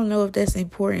house. I don't know if that's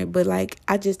important, but like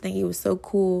I just think it was so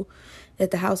cool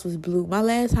that the house was blue. My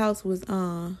last house was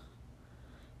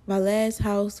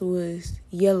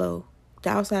yellow. The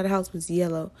outside of the house was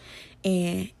yellow.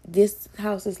 And this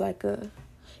house is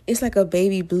it's like a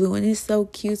baby blue, and it's so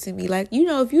cute to me. Like, you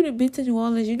know, if you'd have been to New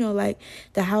Orleans, you know, like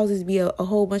the houses be a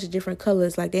whole bunch of different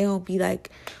colors. Like they don't be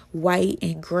like white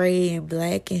and gray and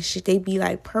black and shit. They be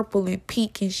like purple and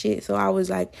pink and shit. So I was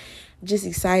like just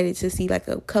excited to see like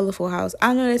a colorful house.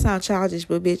 I know that sounds childish,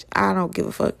 but bitch, I don't give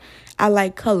a fuck. I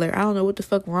like color. I don't know what the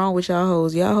fuck wrong with y'all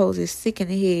hoes. Y'all hoes is sick in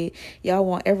the head. Y'all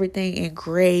want everything in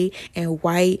gray and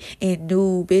white and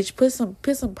nude, bitch. Put some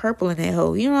purple in that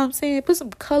hoe. You know what I'm saying? Put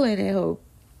some color in that hoe.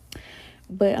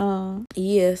 But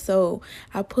yeah, so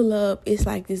I pull up, it's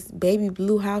like this baby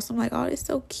blue house. I'm like, oh, it's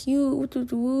so cute.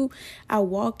 I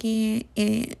walk in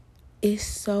and it's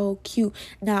so cute.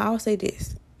 Now I'll say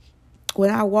this. When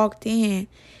I walked in,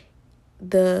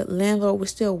 the landlord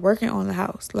was still working on the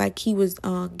house. Like he was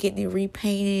getting it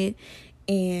repainted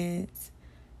and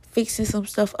fixing some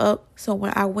stuff up. So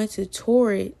when I went to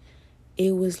tour it,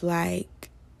 it was like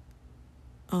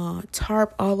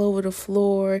tarp all over the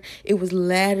floor. It was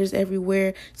ladders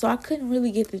everywhere. So I couldn't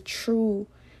really get the true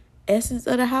essence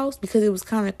of the house because it was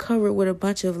kind of covered with a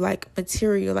bunch of like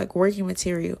material, like working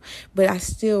material. But I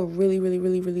still really, really,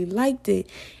 really, really liked it.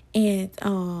 And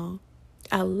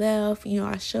I left, you know,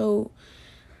 I showed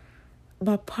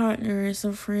my partner and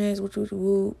some friends,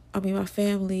 my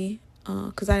family,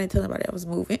 because I didn't tell nobody I was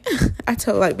moving. I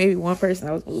told like maybe one person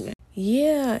I was moving.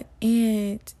 Yeah,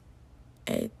 and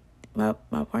my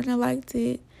partner liked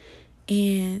it,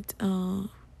 and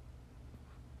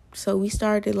so we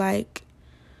started like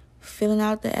filling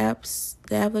out the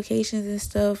applications and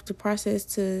stuff, the process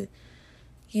to,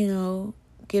 you know,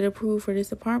 get approved for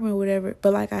this apartment or whatever.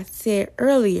 But like I said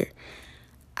earlier,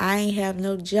 I ain't have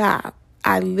no job.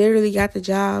 I literally got the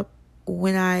job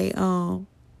when I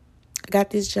got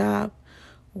this job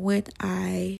when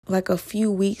I like a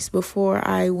few weeks before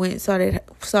I went saw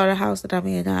the house that I'm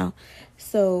in now.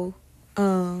 So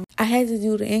I had to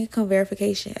do the income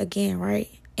verification again, right?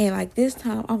 And like this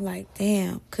time I'm like,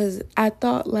 damn, because I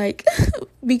thought like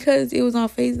because it was on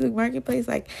Facebook Marketplace,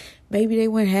 like maybe they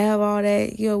wouldn't have all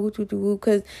that, you know,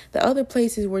 because the other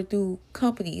places were through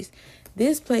companies.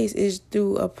 This place is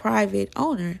through a private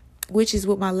owner, which is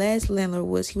what my last landlord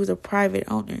was. He was a private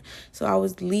owner. So I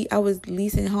was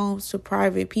leasing homes to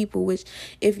private people, which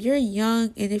if you're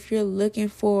young and if you're looking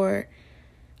for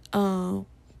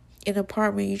an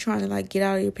apartment, you're trying to like get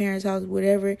out of your parents' house,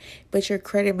 whatever, but your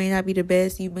credit may not be the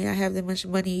best, you may not have that much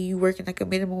money, you working like a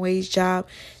minimum wage job,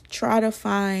 try to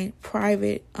find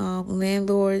private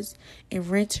landlords and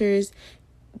renters,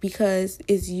 because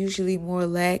it's usually more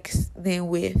lax than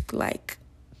with like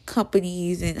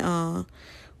companies and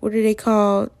what are they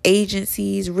called?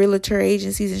 Agencies, realtor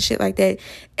agencies and shit like that.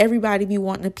 Everybody be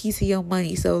wanting a piece of your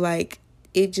money. So like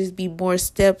it just be more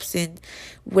steps and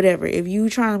whatever. If you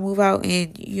trying to move out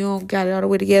and you don't got it all the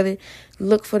way together,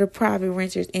 look for the private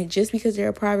renters. And just because they're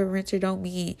a private renter don't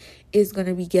mean it's going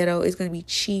to be ghetto. It's going to be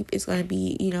cheap. It's going to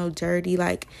be, you know, dirty.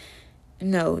 Like,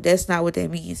 no, that's not what that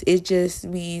means. It just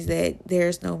means that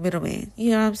there's no middleman.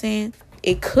 You know what I'm saying?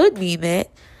 It could mean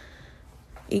that.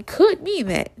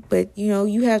 But, you know,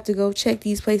 you have to go check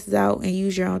these places out and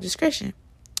use your own discretion.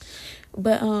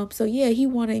 But, so yeah, he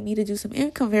wanted me to do some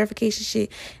income verification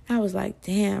shit. And I was like,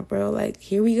 damn, bro, like,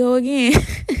 here we go again.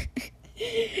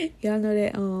 Y'all know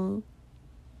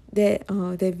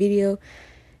that video?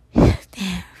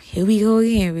 Damn, here we go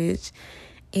again, bitch.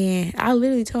 And I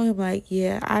literally told him like,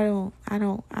 yeah, I don't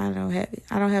have it.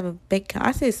 I don't have a bank account.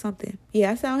 I said something.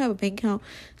 Yeah, I said I don't have a bank account,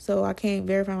 so I can't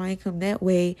verify my income that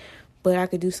way, but I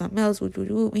could do something else.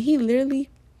 And he literally,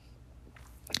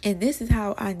 and this is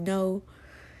how I know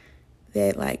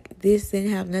that like this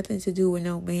didn't have nothing to do with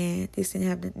no man. This didn't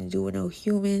have nothing to do with no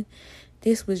human.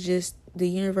 This was just the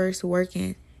universe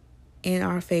working in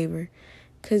our favor.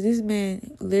 Because this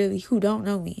man literally, who don't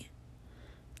know me,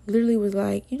 literally was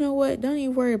like, you know what? Don't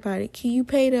even worry about it. Can you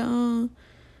pay the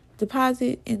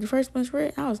deposit in the first month's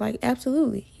rent? I was like,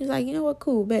 absolutely. He was like, you know what?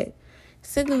 Cool, bet.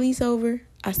 Send the lease over.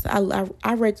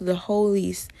 I read through the whole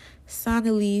lease, signed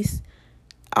the lease.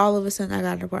 All of a sudden, I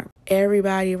got an apartment.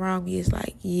 Everybody around me is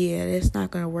like, yeah, that's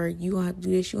not going to work. You going to have to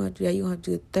do this. You going to do that. You going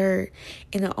to do a third.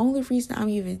 And the only reason I'm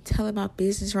even telling my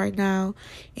business right now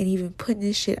and even putting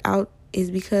this shit out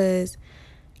is because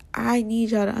I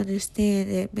need y'all to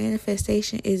understand that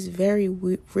manifestation is very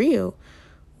real.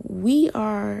 We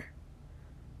are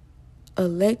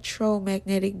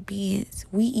electromagnetic beings.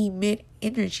 We emit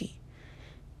energy.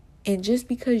 And just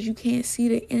because you can't see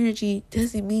the energy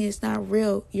doesn't mean it's not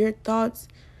real. Your thoughts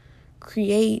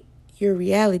create your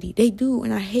reality. They do.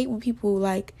 And I hate when people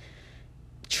like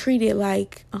treat it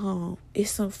like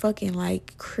it's some fucking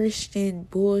like Christian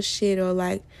bullshit, or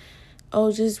like,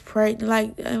 oh, just pray,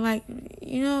 like, and like,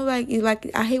 you know, like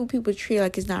I hate when people treat it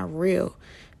like it's not real,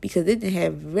 because it didn't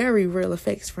have very real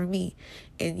effects for me.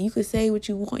 And you could say what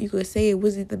you want. You could say it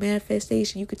wasn't the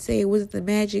manifestation. You could say it wasn't the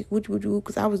magic, which would do,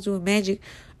 because I was doing magic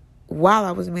while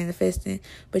I was manifesting.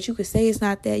 But you could say it's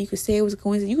not that. You could say it was a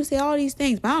coincidence. You could say all these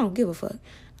things, but I don't give a fuck.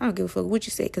 I don't give a fuck what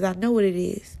you say, because I know what it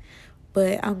is.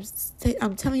 But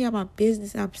I'm telling y'all my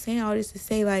business, and I'm saying all this to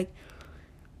say, like,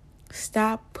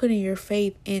 stop putting your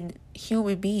faith in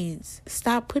human beings.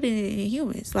 Stop putting it in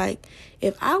humans. Like,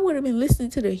 if I would have been listening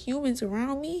to the humans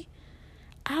around me,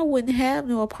 I wouldn't have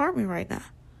no apartment right now.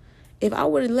 If I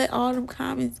would have let all them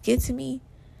comments get to me,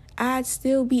 I'd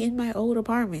still be in my old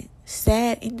apartment,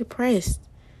 sad and depressed.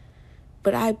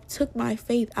 But I took my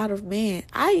faith out of man.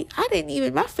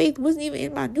 My faith wasn't even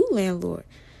in my new landlord.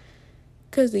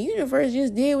 Because the universe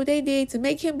just did what they did to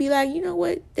make him be like, you know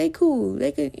what? They cool.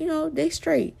 They could, they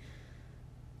straight.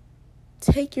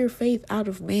 Take your faith out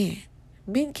of man.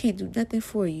 Men can't do nothing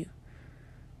for you.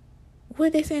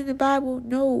 What they say in the Bible,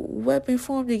 no weapon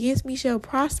formed against me shall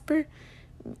prosper.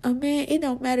 Man, it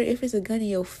don't matter if it's a gun in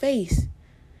your face.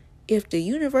 If the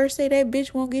universe say that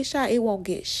bitch won't get shot, it won't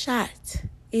get shot.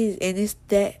 And it's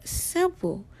that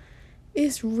simple.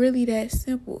 It's really that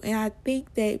simple. And I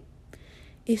think that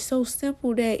it's so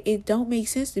simple that it don't make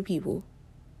sense to people.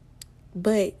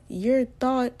 But your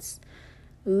thoughts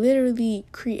literally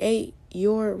create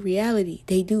your reality.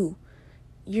 They do.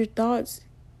 Your thoughts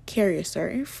carry a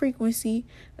certain frequency,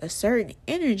 a certain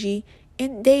energy,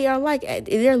 and they're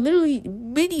literally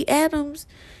many atoms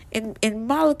and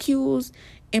molecules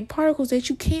and particles that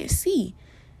you can't see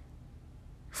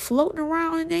floating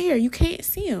around in the air. You can't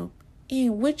see them.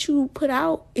 And what you put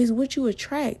out is what you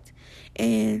attract.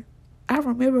 And I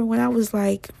remember when I was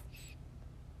like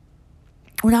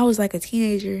a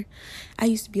teenager, I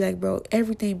used to be like, bro,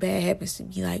 everything bad happens to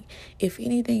me. Like, if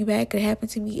anything bad could happen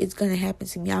to me, it's going to happen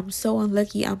to me. I'm so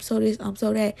unlucky. I'm so this, I'm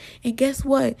so that. And guess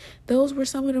what? Those were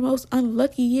some of the most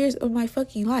unlucky years of my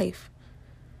fucking life.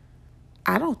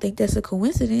 I don't think that's a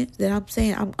coincidence that I'm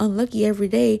saying I'm unlucky every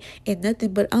day and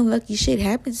nothing but unlucky shit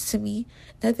happens to me.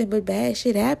 Nothing but bad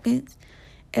shit happens.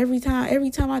 Every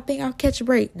time I think I'll catch a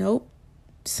break. Nope.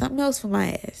 Something else for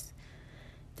my ass.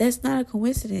 That's not a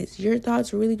coincidence. Your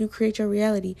thoughts really do create your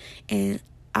reality. And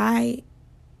I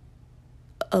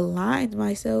aligned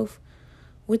myself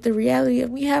with the reality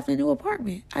of me having a new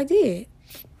apartment. I did.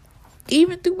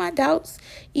 Even through my doubts,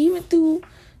 even through,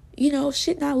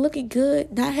 shit not looking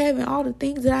good, not having all the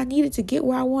things that I needed to get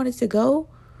where I wanted to go.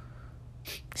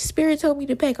 Spirit told me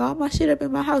to pack all my shit up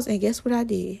in my house. And guess what I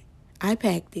did? I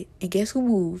packed it. And guess who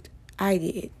moved? I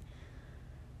did.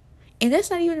 And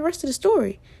that's not even the rest of the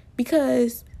story.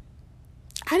 Because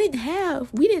we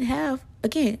didn't have,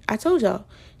 again, I told y'all,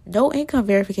 no income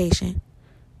verification,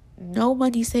 no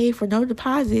money saved for no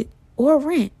deposit or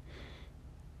rent.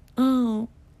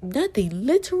 Nothing.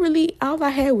 Literally, all I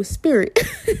had was spirit.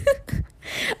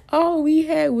 All we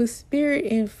had was spirit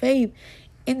and faith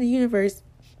in the universe.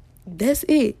 That's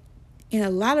it. And a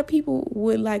lot of people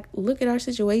would look at our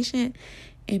situation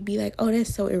and be like, oh,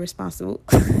 that's so irresponsible.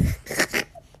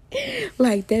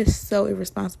 That's so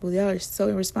irresponsible. Y'all are so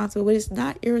irresponsible. But it's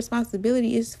not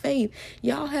irresponsibility, it's faith.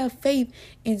 Y'all have faith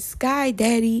in Sky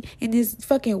Daddy and this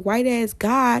fucking white ass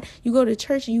God. You go to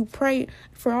church and you pray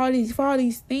for all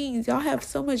these things. Y'all have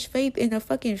so much faith in a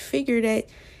fucking figure that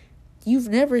you've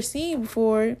never seen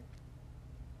before.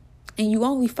 And you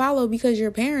only follow because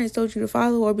your parents told you to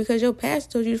follow, or because your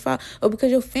pastor told you to follow, or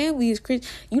because your family is Christian.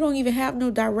 You don't even have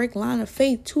no direct line of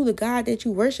faith to the God that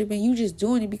you worship, and you just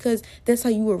doing it because that's how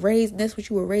you were raised and that's what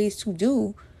you were raised to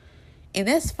do. And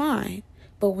that's fine.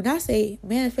 But when I say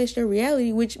manifest your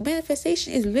reality, which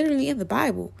manifestation is literally in the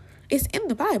Bible, It's in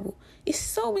the Bible. It's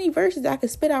so many verses I could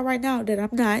spit out right now that I'm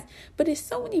not. But it's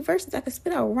so many verses I could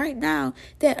spit out right now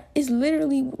that is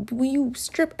literally, when you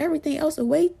strip everything else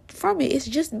away from it, it's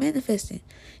just manifesting.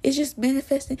 It's just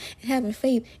manifesting and having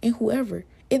faith in whoever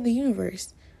in the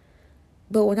universe.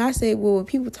 But when I say, well, when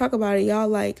people talk about it, y'all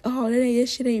like, oh, that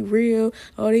shit ain't real.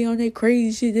 Oh, they on that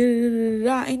crazy shit. Da, da,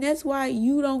 da, da. And that's why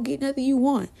you don't get nothing you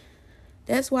want.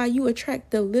 That's why you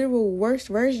attract the literal worst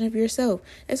version of yourself.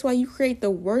 That's why you create the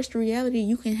worst reality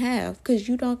you can have. Because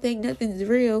you don't think nothing's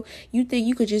real. You think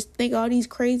you could just think all these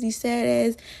crazy, sad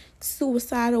ass,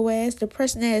 suicidal ass,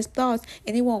 depressing ass thoughts,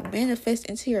 and it won't manifest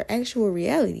into your actual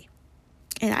reality.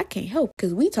 And I can't help,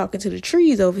 because we talking to the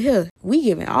trees over here. We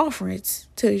giving offerings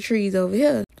to the trees over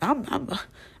here. I'm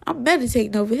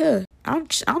meditating over here. I'm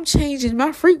changing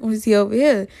my frequency over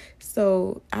here.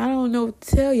 So I don't know what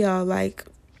to tell y'all. Like,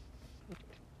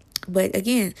 but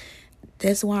again,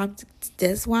 that's why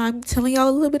I'm telling y'all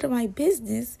a little bit of my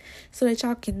business, so that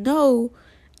y'all can know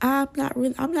I'm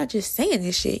not just saying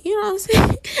this shit. You know what I'm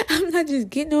saying? I'm not just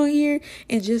getting on here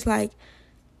and just like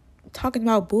talking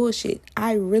about bullshit.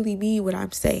 I really mean what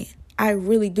I'm saying. I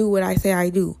really do what I say I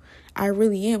do. I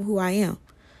really am who I am.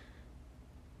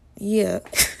 Yeah.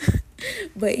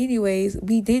 But anyways,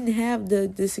 we didn't have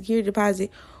the security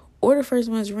deposit or the first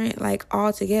month's rent like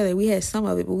all together. We had some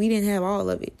of it, but we didn't have all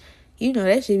of it. You know,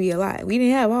 that should be a lot. We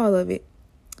didn't have all of it.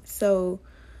 So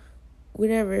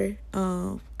whatever.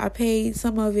 I paid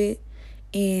some of it,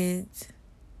 and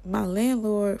my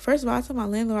landlord, first of all, I told my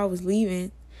landlord I was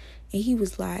leaving. And he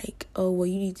was like, oh, well,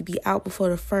 you need to be out before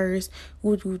the first.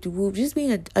 Whoop, whoop, whoop. Just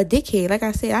being a dickhead. Like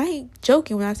I said, I ain't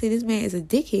joking when I say this man is a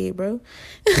dickhead, bro.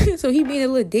 So he being a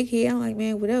little dickhead. I'm like,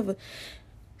 man, whatever.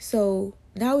 So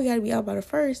now we got to be out by the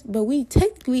first. But we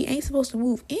technically ain't supposed to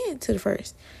move into the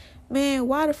first. Man,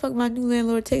 why the fuck my new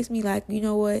landlord texts me like, you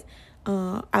know what?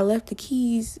 I left the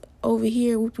keys over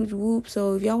here. Whoop, whoop, whoop.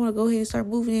 So if y'all want to go ahead and start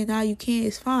moving in now, you can.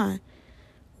 It's fine.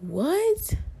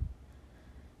 What?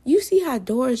 You see how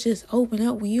doors just open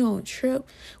up when you don't trip,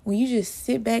 when you just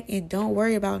sit back and don't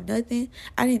worry about nothing?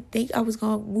 I didn't think I was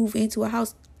going to move into a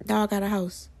house. Now I got a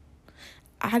house.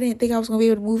 I didn't think I was going to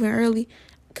be able to move in early,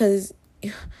 because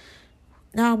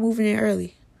now I'm moving in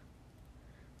early.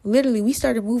 Literally, we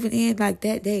started moving in like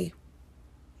that day.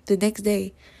 The next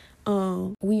day,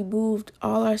 we moved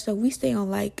all our stuff. We stay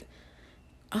on like,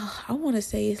 I want to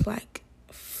say it's like,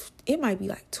 it might be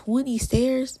like 20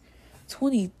 stairs.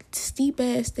 20 steep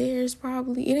ass stairs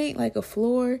probably. It ain't like a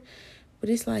floor, but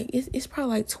it's like it's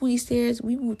probably like 20 stairs.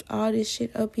 We moved all this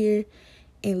shit up here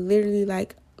in literally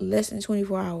like less than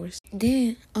 24 hours.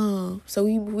 Then so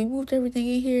we moved everything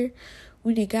in here.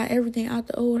 We done got everything out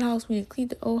the old house. We done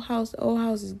cleaned the old house. The old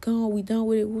house is gone. We done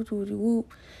with it. Whoop, whoop,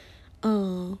 whoop.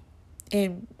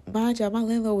 And mind y'all, my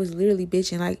landlord was literally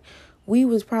bitching. Like, we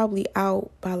was probably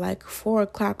out by like 4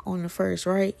 o'clock on the first,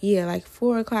 right? Yeah, like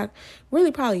 4 o'clock.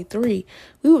 Really probably 3.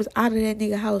 We was out of that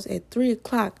nigga house at 3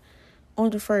 o'clock on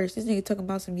the first. This nigga talking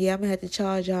about some, yeah, I'm gonna have to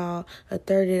charge y'all a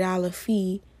 $30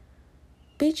 fee.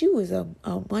 Bitch, you was a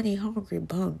money hungry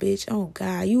bum, bitch. Oh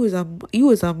God, you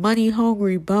was a money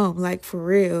hungry bum, like for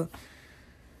real.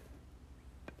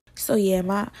 So yeah,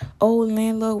 my old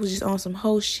landlord was just on some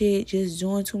whole shit, just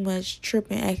doing too much,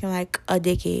 tripping, acting like a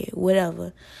dickhead,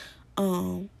 whatever.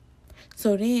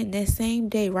 So then that same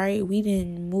day, right, we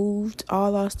done moved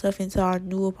all our stuff into our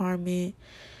new apartment.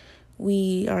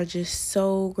 We are just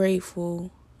so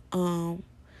grateful. And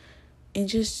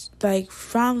just like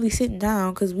finally sitting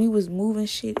down, because we was moving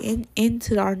shit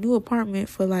into our new apartment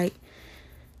for like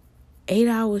 8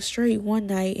 hours straight one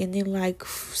night, and then like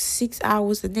 6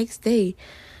 hours the next day.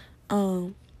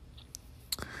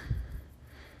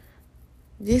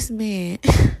 This man,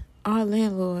 our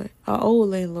old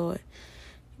landlord,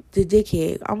 the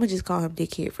dickhead, I'm gonna just call him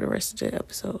dickhead for the rest of the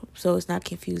episode so it's not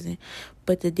confusing.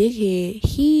 But the dickhead,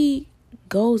 he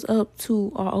goes up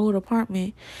to our old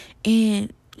apartment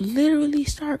and literally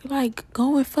start like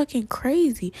going fucking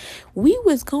crazy. We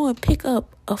was going to pick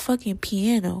up a fucking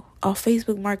piano off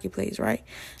Facebook Marketplace, right?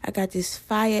 I got this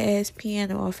fire ass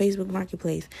piano on Facebook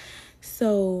Marketplace.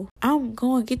 So I'm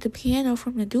going to get the piano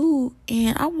from the dude,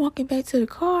 and I'm walking back to the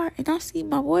car, and I see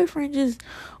my boyfriend just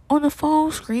on the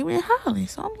phone screaming and hollering.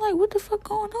 So I'm like, what the fuck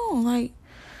going on? Like,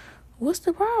 what's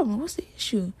the problem? What's the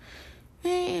issue?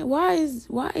 Man, why is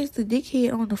the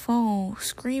dickhead on the phone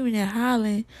screaming and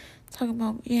hollering, talking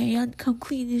about, yeah, y'all come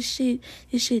clean this shit.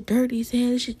 This shit dirty as hell.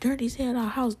 This shit dirty as hell. Our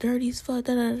house dirty as fuck.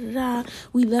 Da da da da.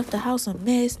 We left the house a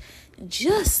mess.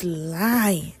 Just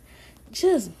lying.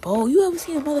 Just bold. You ever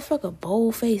seen a motherfucker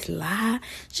bold face lie?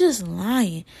 Just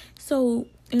lying. So,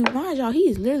 and mind y'all, he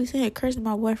is literally saying cursing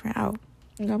my boyfriend out.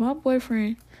 You know, my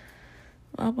boyfriend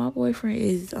My boyfriend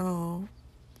is I'm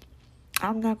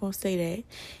not gonna say that.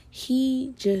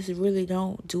 He just really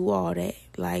don't do all that.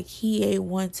 Like, he ain't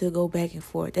one to go back and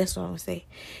forth. That's what I'm saying.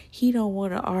 He don't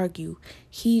want to argue.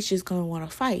 He's just gonna want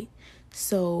to fight.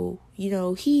 So,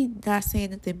 he not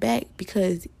saying nothing back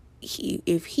because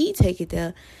if he take it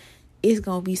there, it's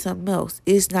gonna be something else.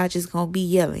 It's not just gonna be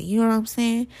yelling. You know what I'm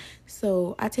saying?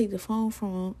 So I take the phone from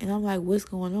him and I'm like, what's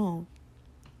going on?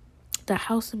 The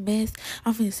house a mess.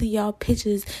 I'm finna send y'all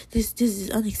pictures. This is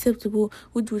unacceptable.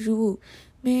 What do you?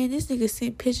 Man, this nigga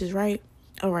sent pictures, right?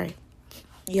 All right,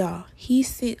 y'all. He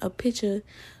sent a picture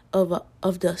of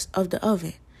the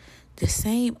oven. The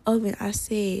same oven I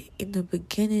said in the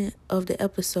beginning of the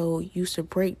episode used to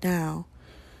break down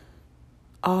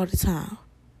all the time.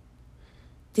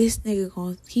 This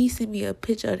nigga he sent me a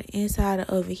picture of the inside of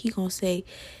the oven. He gonna say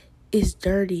it's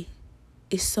dirty.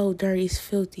 It's so dirty. It's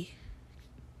filthy.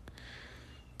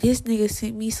 This nigga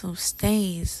sent me some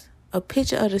stains. A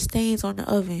picture of the stains on the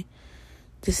oven.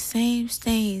 The same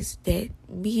stains that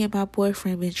me and my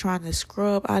boyfriend been trying to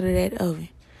scrub out of that oven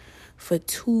for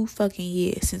 2 fucking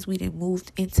years since we done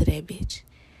moved into that bitch.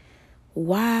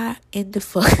 Why in the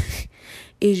fuck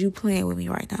is you playing with me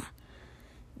right now?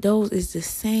 Those is the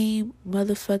same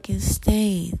motherfucking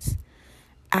stains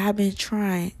I've been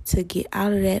trying to get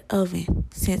out of that oven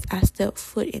since I stepped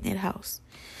foot in that house.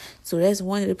 So that's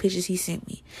one of the pictures he sent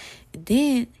me.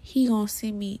 Then he gonna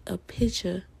send me a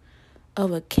picture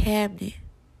of a cabinet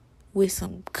with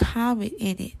some comment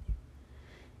in it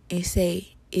and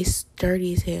say it's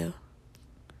dirty as hell.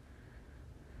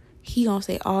 He gonna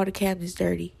say all the cabinets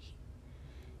dirty.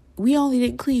 We only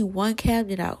didn't clean one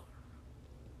cabinet out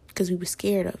because we were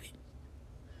scared of it.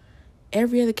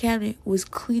 Every other cabinet was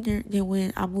cleaner than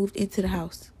when I moved into the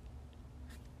house.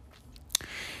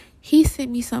 He sent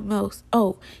me something else.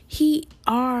 Oh,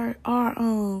 our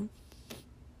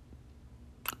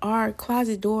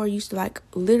closet door used to, like,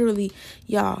 literally,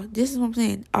 y'all, this is what I'm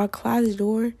saying. Our closet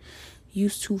door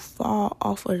used to fall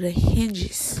off of the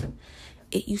hinges.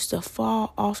 It used to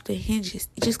fall off the hinges.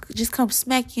 It just come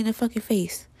smack you in the fucking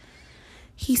face.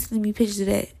 He sent me pictures of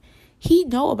that. He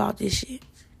know about this shit.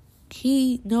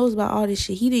 He knows about all this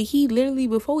shit. He literally,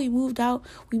 before we moved out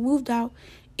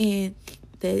in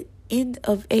the end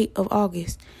of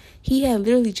August. He had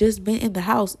literally just been in the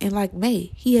house in like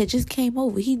May. He had just came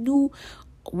over. He knew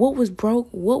what was broke,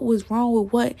 what was wrong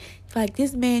with what. Like,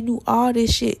 this man knew all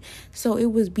this shit. So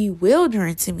it was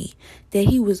bewildering to me that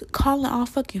he was calling our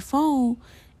fucking phone,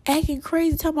 acting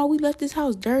crazy, talking about we left this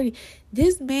house dirty.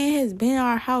 This man has been in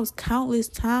our house countless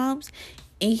times,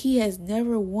 and he has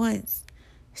never once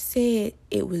said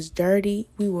it was dirty,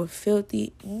 we were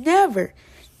filthy. Never.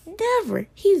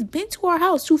 He's been to our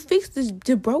house to fix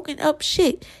the broken up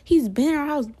shit. He's been in our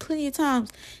house plenty of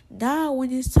times. Now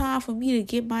when it's time for me to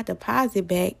get my deposit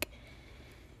back,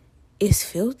 it's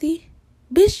filthy.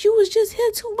 Bitch, you was just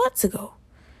here 2 months ago.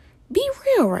 Be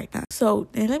real right now. So,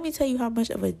 and let me tell you how much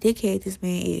of a dickhead this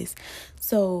man is.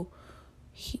 So,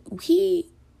 he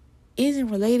isn't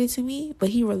related to me, but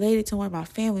he related to one of my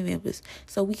family members.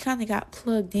 So we kind of got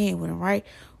plugged in with him, right?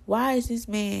 Why is this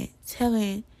man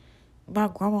telling my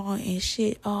grandma and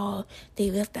shit, oh,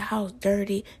 they left the house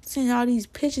dirty, sending all these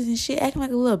pictures and shit, acting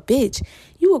like a little bitch?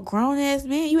 You a grown ass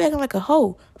man, you acting like a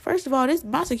hoe. First of all, this is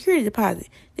my security deposit.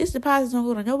 This deposit don't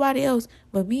go to nobody else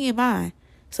but me and mine.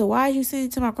 So why are you sending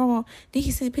it to my grandma? Then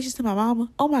he sending pictures to my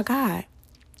mama. Oh my God.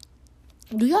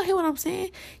 Do y'all hear what I'm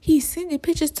saying? He's sending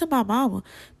pictures to my mama.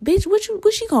 Bitch,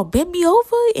 what she gonna bend me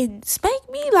over and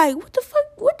spank me? Like, what the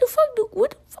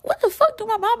fuck do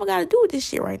my mama gotta do with this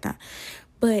shit right now?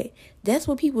 But that's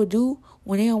what people do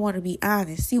when they don't want to be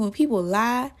honest. See, when people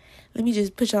lie, let me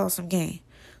just put y'all on some game.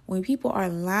 When people are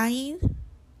lying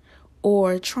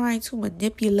or trying to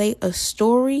manipulate a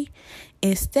story,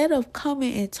 instead of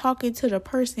coming and talking to the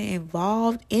person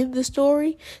involved in the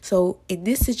story. So in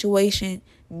this situation,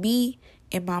 me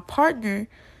and my partner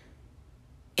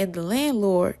and the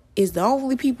landlord is the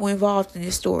only people involved in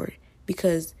this story,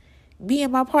 because me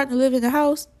and my partner live in the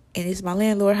house and it's my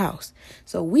landlord house.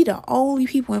 So we the only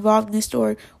people involved in this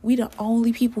story. We the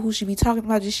only people who should be talking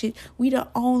about this shit. We the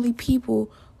only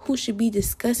people who should be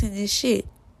discussing this shit,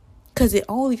 because it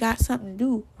only got something to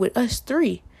do with us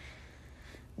three.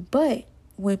 But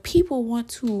when people want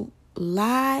to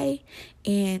lie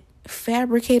and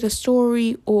fabricate a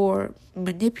story or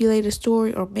manipulate a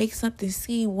story or make something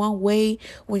seem one way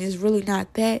when it's really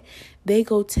not that, they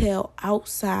go tell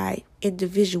outside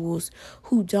individuals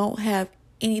who don't have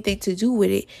anything to do with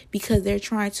it, because they're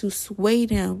trying to sway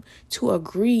them to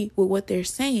agree with what they're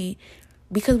saying,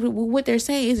 because what they're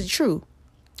saying isn't true.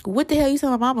 What the hell you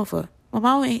telling my mama for? My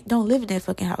mama don't live in that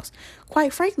fucking house.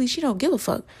 Quite frankly, she don't give a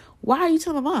fuck. Why are you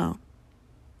telling mom?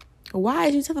 Why are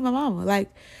you telling my mama? Like,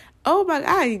 oh my God,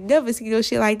 I ain't never seen no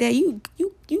shit like that. You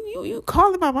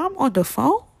calling my mom on the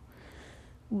phone?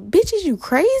 Bitches, you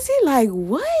crazy? Like,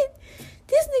 what?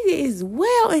 This nigga is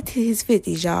well into his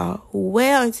 50s, y'all.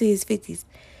 Well into his 50s.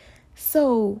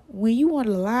 So, when you want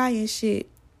to lie and shit,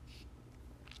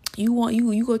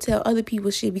 you go tell other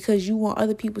people shit because you want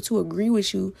other people to agree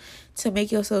with you, to make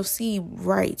yourself seem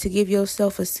right, to give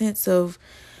yourself a sense of,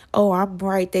 oh, I'm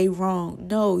right, they wrong.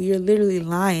 No, you're literally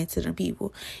lying to them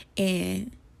people.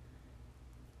 And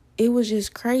it was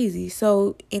just crazy.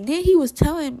 So, and then he was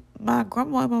telling my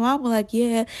grandma and my mama, like,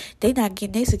 yeah, they not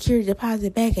getting their security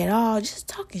deposit back at all. Just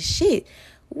talking shit.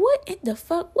 What in the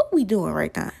fuck? What we doing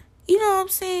right now? You know what I'm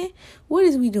saying? What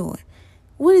is we doing?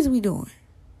 What is we doing?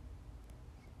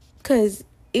 Because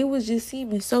it was just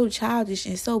seeming so childish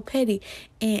and so petty.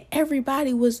 And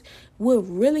everybody was, what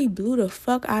really blew the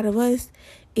fuck out of us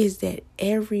is that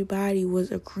everybody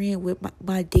was agreeing with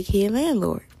my dickhead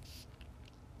landlord.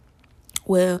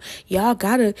 Well, y'all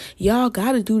gotta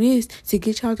do this to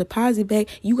get y'all deposit back.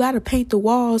 You gotta paint the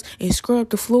walls and scrub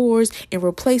the floors and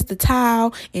replace the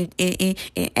tile and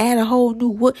add a whole new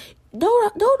wood.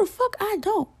 No, the fuck I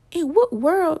don't. In what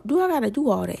world do I gotta do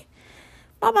all that?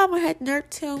 My mama had the nerve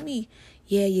to tell me,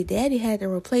 yeah, your daddy had to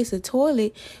replace a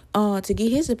toilet to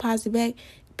get his deposit back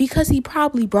because he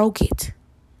probably broke it.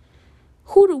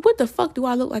 What the fuck do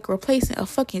I look like replacing a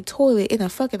fucking toilet in a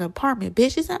fucking apartment,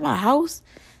 bitch? It's not my house.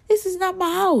 This is not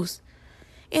my house.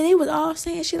 And they was all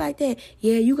saying shit like that.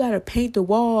 Yeah, you gotta paint the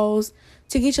walls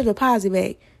to get your deposit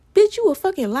back. Bitch, you a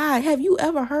fucking lie. Have you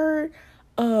ever heard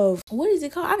of, what is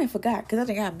it called? I didn't forgot because I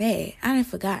done got mad. I didn't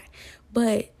forgot.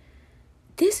 But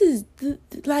this is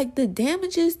the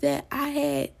damages that I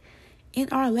had in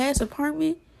our last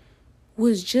apartment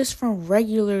was just from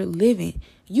regular living.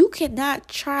 You cannot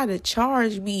try to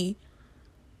charge me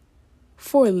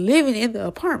for living in the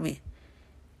apartment.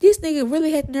 This nigga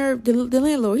really had nerve, the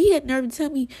landlord, he had nerve to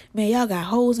tell me, man, y'all got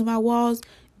holes in my walls.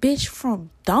 Bitch, from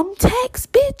thumbtacks,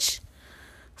 bitch.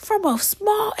 From a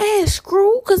small ass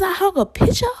screw, because I hung a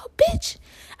picture up, bitch.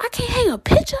 I can't hang a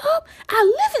picture up. I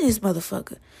live in this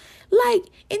motherfucker. Like,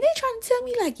 and they trying to tell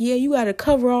me, like, yeah, you got to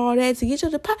cover all that to get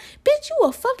your deposit. Bitch, you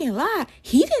a fucking lie.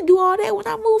 He didn't do all that when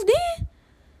I moved in.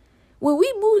 When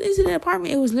we moved into the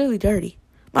apartment, it was literally dirty.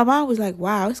 My mom was like,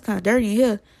 wow, it's kind of dirty in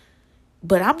here.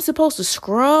 But I'm supposed to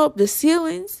scrub the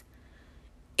ceilings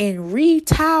and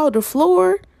re-tile the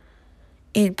floor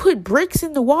and put bricks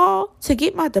in the wall to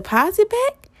get my deposit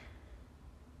back?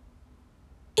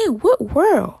 In what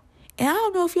world? And I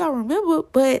don't know if y'all remember,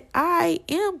 but I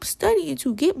am studying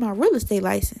to get my real estate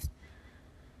license.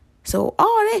 So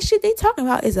all that shit they talking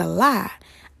about is a lie.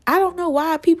 I don't know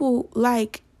why people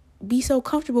like be so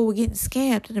comfortable with getting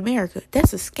scammed in America.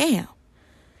 That's a scam.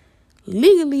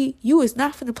 Legally, you is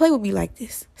not finna play with me like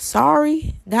this.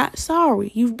 Sorry, not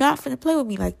sorry. You not finna play with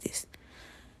me like this.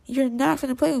 You're not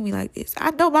finna play with me like this.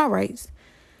 I know my rights.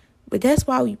 But that's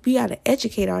why we gotta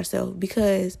educate ourselves,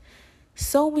 because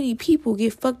so many people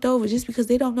get fucked over just because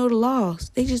they don't know the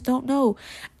laws. They just don't know.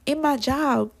 In my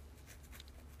job,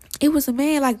 it was a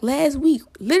man like last week,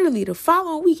 literally the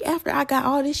following week after I got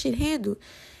all this shit handled.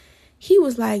 He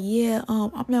was like, yeah,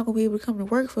 I'm not going to be able to come to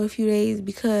work for a few days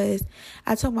because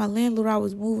I told my landlord I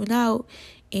was moving out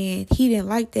and he didn't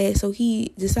like that. So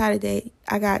he decided that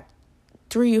I got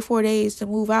 3 or 4 days to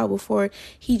move out before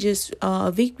he just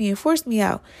evict me and force me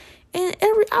out. And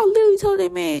I literally told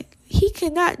that man, he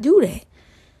cannot do that.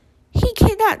 He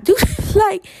cannot do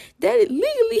like that.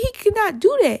 Legally, he cannot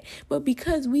do that. But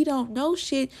because we don't know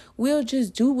shit, we'll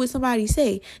just do what somebody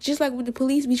say. Just like when the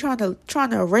police be trying to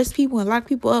arrest people and lock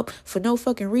people up for no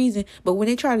fucking reason. But when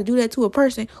they try to do that to a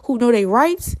person who know their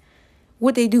rights,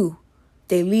 what they do?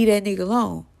 They leave that nigga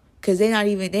alone. Because they don't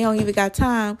even got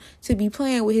time to be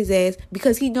playing with his ass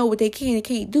because he know what they can and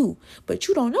can't do. But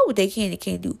you don't know what they can and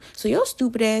can't do. So your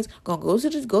stupid ass gonna go to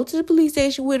the police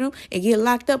station with him and get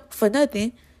locked up for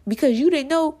nothing because you didn't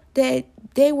know that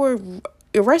they were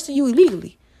arresting you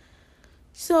illegally.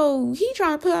 So he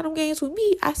trying to play all them games with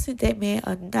me. I sent that man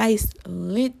a nice,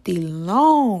 lengthy,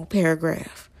 long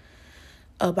paragraph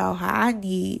about how I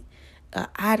need an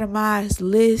itemized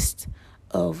list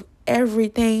of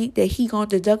everything that he gonna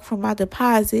deduct from my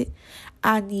deposit.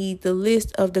 I need the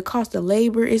list of the cost of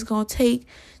labor it's gonna take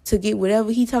to get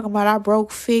whatever he talking about I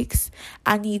broke fixed.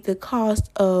 I need the cost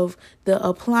of the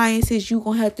appliances you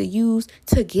gonna have to use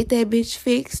to get that bitch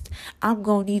fixed. I'm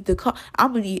gonna need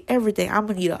I'm gonna need everything. I'm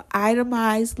gonna need an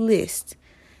itemized list.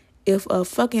 If a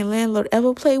fucking landlord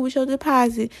ever play with your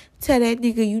deposit, tell that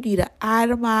nigga you need an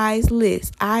itemized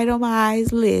list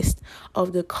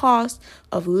of the cost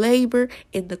of labor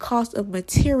and the cost of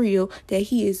material that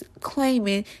he is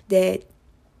claiming that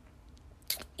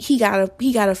he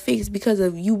gotta fix because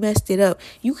of you messed it up.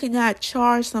 You cannot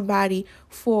charge somebody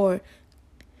for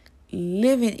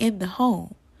living in the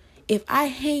home. If I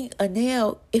hang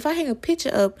a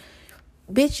picture up,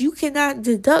 bitch, you cannot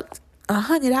deduct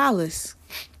 $100.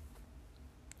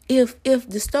 If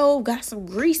the stove got some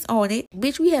grease on it,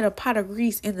 bitch, we had a pot of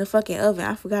grease in the fucking oven.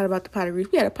 I forgot about the pot of grease.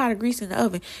 We had a pot of grease in the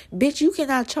oven. Bitch, you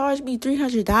cannot charge me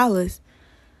 $300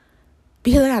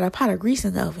 because I got a pot of grease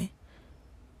in the oven.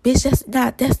 Bitch,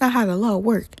 that's not how the law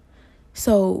works.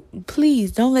 So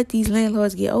please don't let these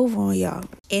landlords get over on y'all.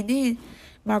 And then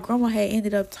my grandma had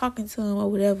ended up talking to him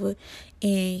or whatever,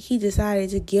 and he decided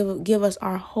to give us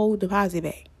our whole deposit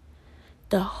back.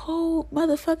 The whole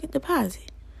motherfucking deposit.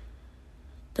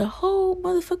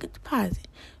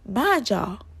 Mind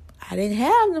y'all, I didn't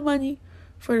have the money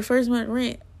for the first month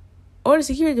rent or the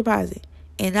security deposit.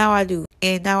 And now I do.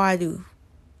 I done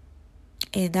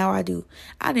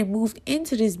moved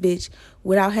into this bitch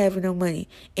without having no money.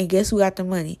 And guess who got the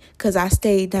money? Because I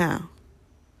stayed down.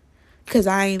 Because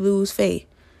I ain't lose faith.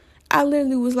 I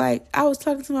literally was like, I was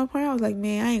talking to my partner. I was like,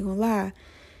 man, I ain't gonna lie.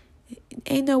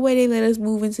 Ain't no way they let us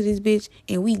move into this bitch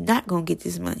and we not gonna get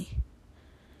this money.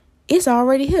 It's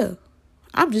already here.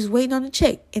 I'm just waiting on the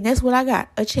check. And that's what I got,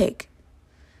 a check.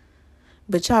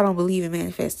 But y'all don't believe in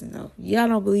manifesting, though. Y'all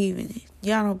don't believe in it.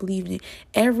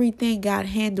 Everything got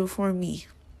handled for me.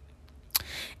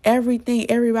 Everything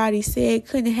everybody said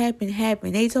couldn't happen,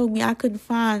 happened. They told me I couldn't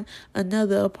find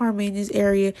another apartment in this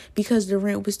area because the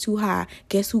rent was too high.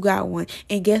 Guess who got one?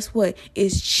 And guess what?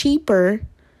 It's cheaper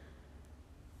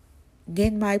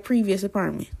than my previous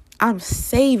apartment. I'm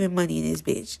saving money in this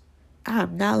bitch.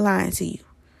 I'm not lying to you.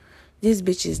 This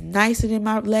bitch is nicer than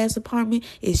my last apartment.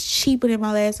 It's cheaper than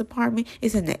my last apartment.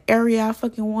 It's in the area I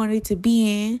fucking wanted it to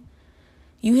be in.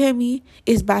 You hear me?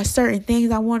 It's by certain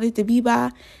things I wanted it to be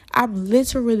by. I'm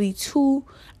literally 2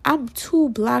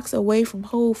 blocks away from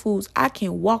Whole Foods. I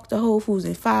can walk to Whole Foods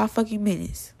in 5 fucking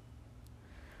minutes.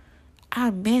 I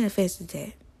manifested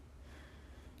that.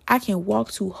 I can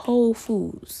walk to Whole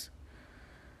Foods.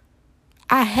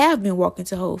 I have been walking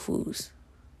to Whole Foods.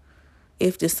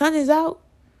 If the sun is out,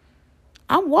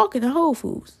 I'm walking to Whole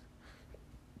Foods.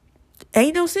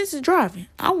 Ain't no sense in driving.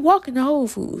 I'm walking to Whole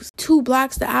Foods. 2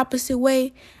 blocks the opposite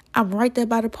way, I'm right there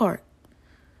by the park.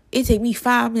 It take me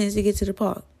 5 minutes to get to the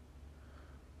park.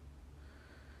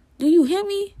 Do you hear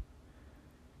me?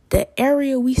 The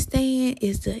area we stay in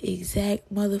is the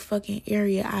exact motherfucking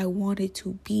area I wanted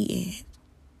to be in.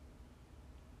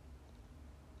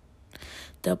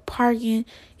 The parking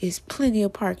is plenty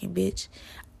of parking, bitch.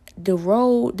 The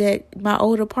road that my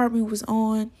old apartment was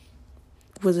on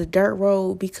was a dirt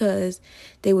road because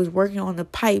they was working on the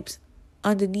pipes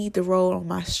underneath the road on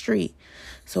my street.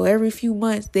 So every few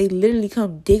months they literally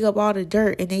come dig up all the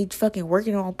dirt and they fucking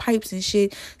working on pipes and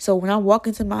shit. So when I'm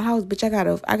walking to my house, bitch,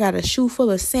 I got a shoe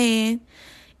full of sand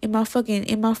in my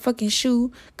fucking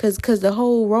shoe cause the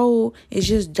whole road is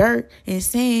just dirt and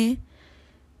sand.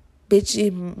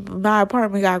 Bitch, my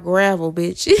apartment got gravel,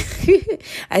 bitch.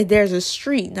 There's a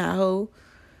street now, ho.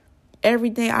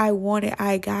 Everything I wanted,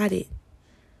 I got it.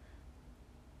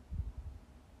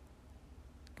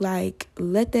 Like,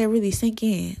 let that really sink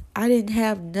in. I didn't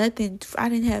have nothing. I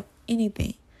didn't have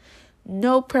anything.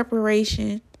 No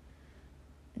preparation.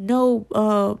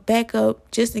 No backup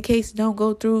just in case it don't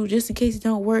go through, just in case it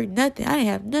don't work. Nothing. I didn't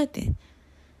have nothing.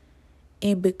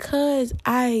 And because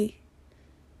I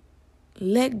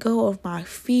let go of my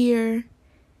fear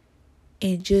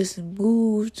and just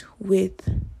moved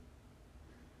with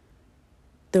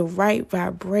the right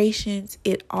vibrations,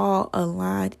 it all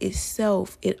aligned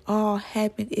itself. It all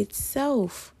happened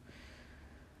itself.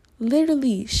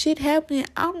 Literally, shit happening.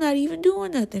 I'm not even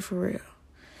doing nothing for real.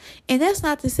 And that's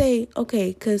not to say,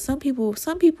 okay, because some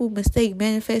people mistake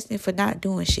manifesting for not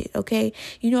doing shit, okay?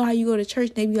 You know how you go to church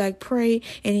and they be like, pray,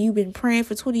 and you've been praying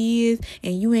for 20 years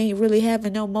and you ain't really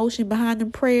having no motion behind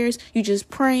them prayers. You just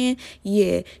praying.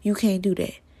 Yeah, you can't do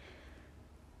that.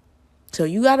 So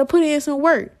you got to put in some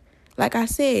work. Like I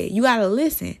said, you got to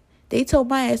listen. They told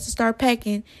my ass to start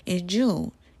packing in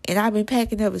June, and I've been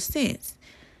packing ever since.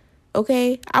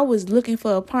 Okay? I was looking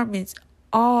for apartments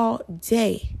all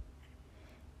day.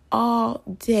 All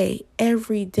day,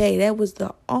 every day. That was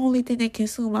the only thing that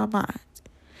consumed my mind.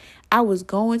 I was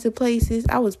going to places.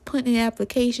 I was putting in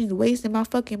applications, wasting my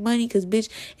fucking money because, bitch,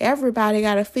 everybody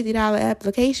got a $50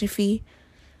 application fee.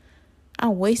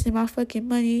 I'm wasting my fucking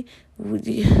money.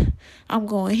 I'm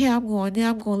going here, I'm going there,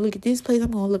 I'm going to look at this place,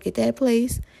 I'm going to look at that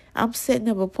place. I'm setting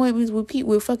up appointments with people,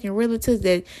 with fucking relatives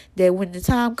that when the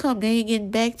time comes, they ain't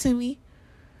getting back to me.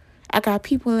 I got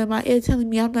people in my ear telling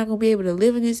me I'm not going to be able to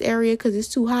live in this area because it's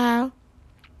too high.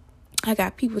 I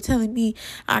got people telling me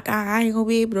I ain't going to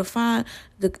be able to find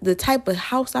the type of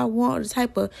house I want, the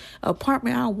type of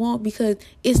apartment I want because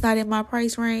it's not in my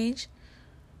price range.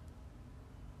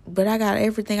 But I got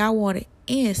everything I wanted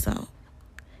and some.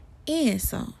 And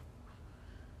some.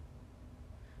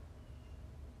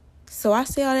 So I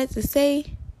say all that to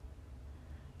say,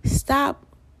 stop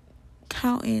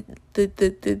counting.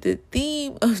 The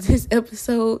theme of this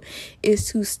episode is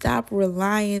to stop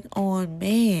relying on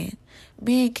man.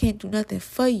 Man can't do nothing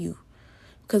for you.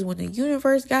 Because when the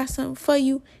universe got something for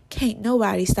you, can't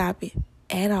nobody stop it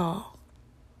at all.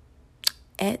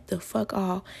 At the fuck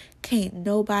all. Can't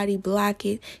nobody block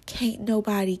it. Can't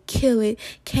nobody kill it.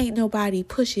 Can't nobody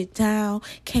push it down.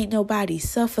 Can't nobody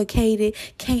suffocate it.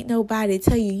 Can't nobody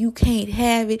tell you you can't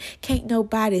have it. Can't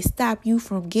nobody stop you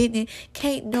from getting it.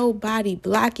 Can't nobody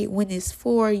block it when it's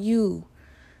for you.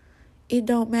 It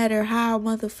don't matter how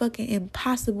motherfucking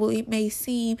impossible it may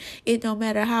seem. It don't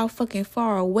matter how fucking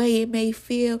far away it may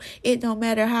feel. It don't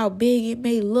matter how big it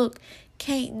may look.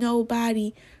 Can't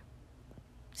nobody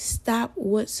stop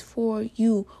what's for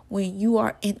you when you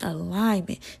are in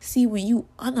alignment. See, when you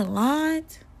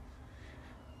unaligned,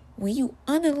 when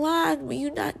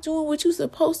you're not doing what you're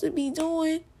supposed to be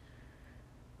doing,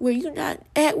 where you're not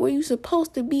at where you're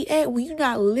supposed to be at, when you're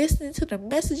not listening to the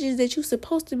messages that you're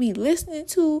supposed to be listening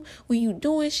to, when you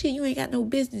doing shit you ain't got no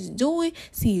business doing,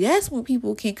 see, that's when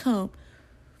people can come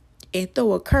and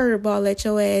throw a curveball at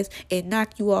your ass and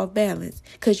knock you off balance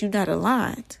because you're not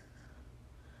aligned.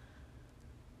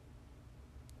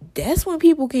 That's when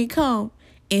people can come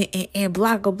and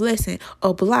block a blessing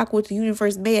or block what the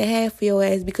universe may have had for your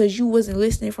ass because you wasn't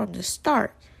listening from the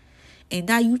start. And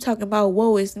now you talking about,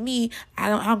 woe is me,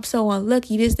 I'm so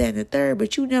unlucky, this, that, and the third,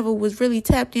 but you never was really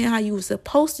tapped in how you was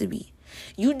supposed to be.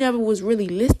 You never was really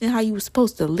listening how you was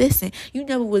supposed to listen. You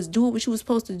never was doing what you was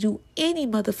supposed to do any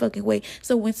motherfucking way.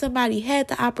 So when somebody had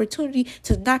the opportunity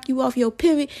to knock you off your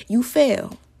pivot, you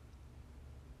fell.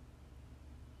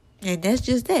 And that's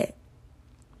just that.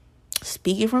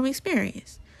 Speaking from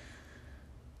experience.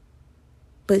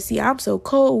 But see, I'm so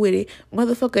cold with it.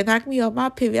 Motherfucker knock me off my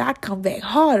pivot, I come back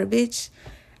harder, bitch.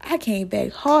 I came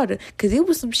back harder because it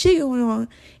was some shit going on.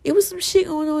 It was some shit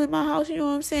going on in my house, you know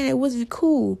what I'm saying? It wasn't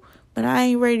cool. But I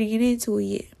ain't ready to get into it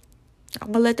yet. I'm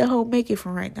going to let the hoe make it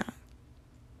from right now.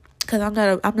 Because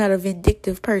I'm not a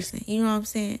vindictive person. You know what I'm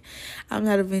saying? I'm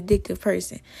not a vindictive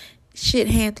person. Shit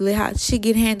get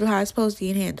handled how it's supposed to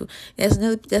get handled.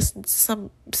 That's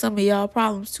some of y'all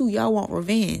problems too. Y'all want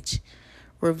revenge.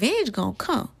 Revenge gonna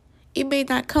come. It may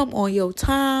not come on your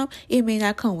time. It may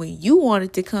not come when you want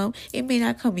it to come. It may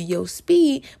not come in your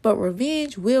speed, but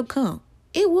revenge will come.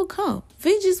 It will come.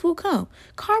 Vengeance will come.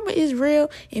 Karma is real,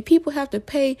 and people have to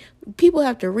pay. People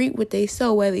have to reap what they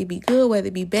sow, whether it be good, whether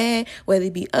it be bad, whether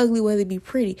it be ugly, whether it be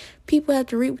pretty. People have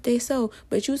to reap what they sow.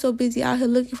 But you so busy out here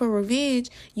looking for revenge,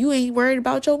 you ain't worried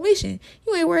about your mission.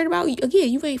 You ain't worried about, again,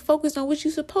 you ain't focused on what you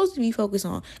supposed to be focused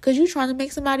on. Because you trying to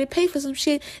make somebody pay for some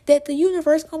shit that the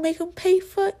universe gonna make them pay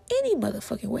for any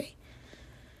motherfucking way.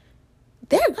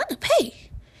 They're gonna pay.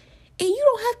 And you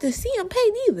don't have to see them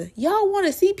pay neither. Y'all want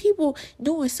to see people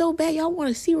doing so bad. Y'all want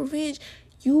to see revenge.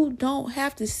 You don't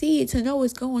have to see it to know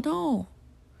what's going on.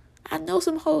 I know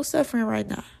some hoes suffering right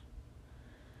now.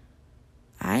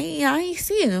 I ain't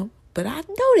seeing them, but I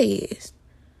know they is.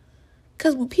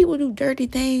 Because when people do dirty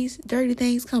things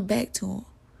come back to them.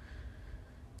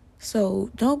 So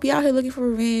don't be out here looking for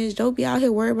revenge. Don't be out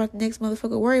here worried about the next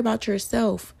motherfucker. Worry about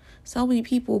yourself. So many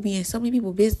people be in so many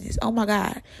people's business. Oh my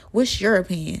God. What's your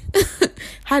opinion?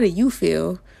 How do you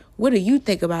feel? What do you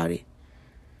think about it?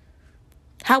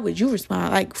 How would you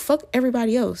respond? Like, fuck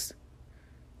everybody else.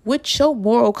 What your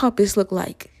moral compass look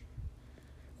like?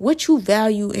 What you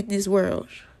value in this world?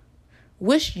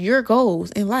 What's your goals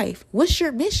in life? What's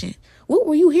your mission? What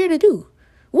were you here to do?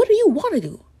 What do you want to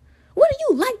do? What do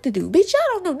you like to do? Bitch, y'all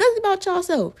don't know nothing about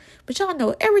yourself. But y'all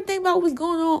know everything about what's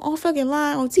going on fucking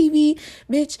line on TV.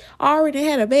 Bitch, already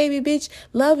had a baby, bitch.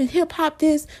 Loving hip-hop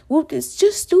this, whoop this.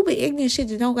 Just stupid, ignorant shit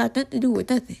that don't got nothing to do with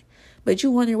nothing. But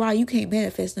you wonder why you can't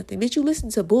manifest nothing. Bitch, you listen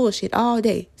to bullshit all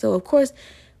day. So, of course,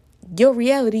 your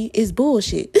reality is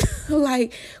bullshit.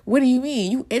 Like, what do you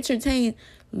mean? You entertain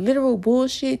literal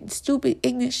bullshit, stupid,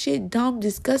 ignorant shit, dumb,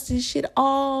 disgusting shit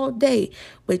all day.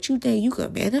 But you think you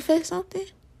can manifest something?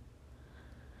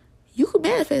 You can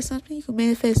manifest something. You can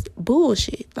manifest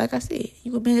bullshit. Like I said,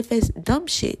 you can manifest dumb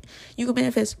shit. You can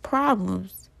manifest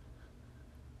problems.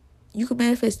 You can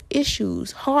manifest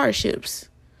issues, hardships.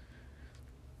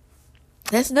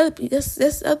 That's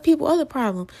other people other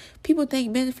problem. People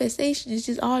think manifestation is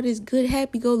just all this good,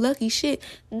 happy go lucky shit.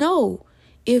 No.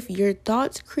 If your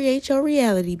thoughts create your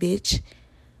reality, bitch,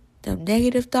 the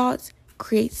negative thoughts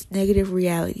creates negative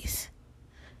realities.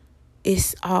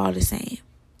 It's all the same.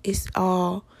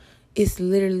 It's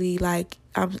literally like,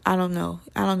 I don't know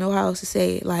how else to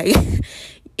say it. Like,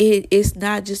 it's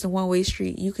not just a one-way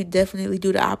street. You can definitely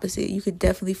do the opposite. You can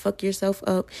definitely fuck yourself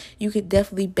up. You can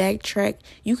definitely backtrack.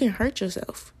 You can hurt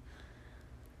yourself.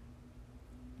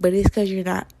 But it's because you're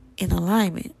not in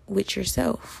alignment with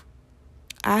yourself.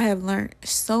 I have learned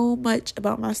so much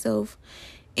about myself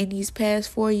in these past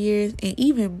 4 years, and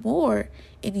even more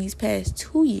in these past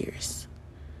 2 years.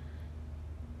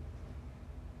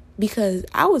 Because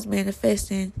I was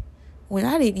manifesting when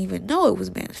I didn't even know it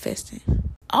was manifesting.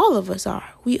 All of us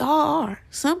are. We all are.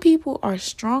 Some people are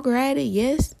stronger at it,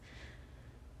 yes.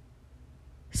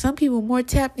 Some people more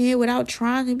tapped in without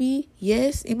trying to be,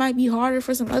 yes. It might be harder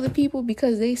for some other people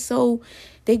because they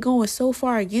going so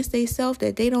far against themselves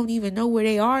that they don't even know where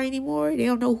they are anymore. They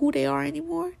don't know who they are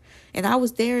anymore. And I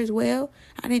was there as well.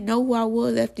 I didn't know who I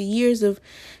was after years of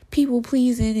people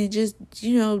pleasing and just,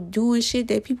 doing shit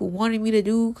that people wanted me to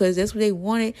do because that's what they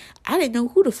wanted. I didn't know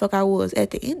who the fuck I was.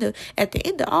 At the end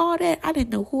of all that, I didn't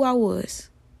know who I was.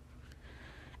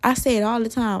 I say it all the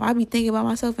time. I be thinking about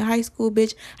myself in high school,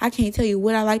 bitch. I can't tell you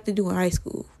what I like to do in high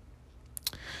school.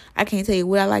 I can't tell you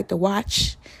what I like to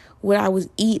watch, what I was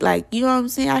eat. Like, you know what I'm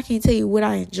saying? I can't tell you what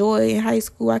I enjoy in high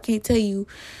school. I can't tell you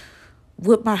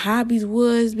what my hobbies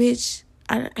was, bitch.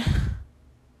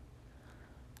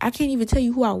 I can't even tell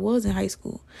you who I was in high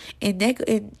school. And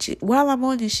while I'm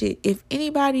on this shit, if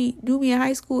anybody knew me in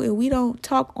high school and we don't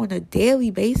talk on a daily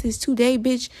basis today,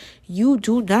 bitch, you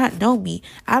do not know me.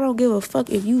 I don't give a fuck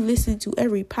if you listen to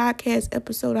every podcast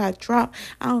episode I drop.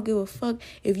 I don't give a fuck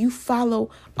if you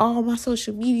follow all my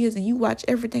social medias and you watch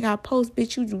everything I post,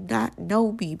 bitch. You do not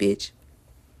know me, bitch.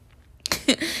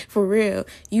 For real.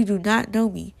 You do not know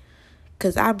me.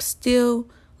 Because I'm still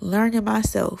learning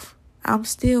myself. I'm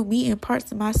still meeting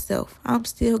parts of myself. I'm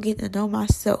still getting to know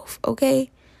myself,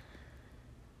 okay?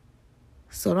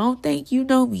 So don't think you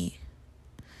know me.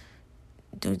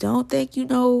 Don't think you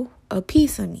know a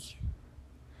piece of me.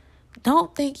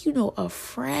 Don't think you know a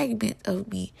fragment of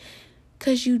me,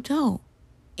 because you don't.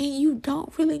 And you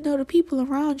don't really know the people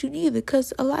around you neither,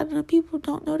 because a lot of the people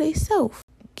don't know themselves.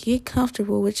 Get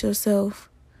comfortable with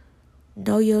yourself.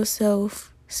 Know yourself.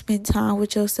 Spend time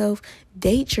with yourself.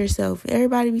 Date yourself.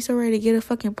 Everybody be so ready to get a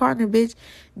fucking partner, bitch.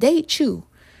 Date you.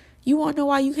 You want to know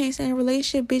why you can't stay in a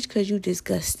relationship, bitch? Because you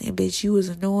disgusting, bitch. You was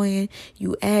annoying.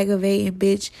 You aggravating,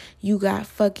 bitch. You got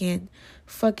fucking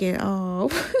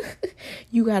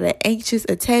you got an anxious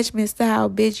attachment style,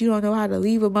 bitch. You don't know how to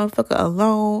leave a motherfucker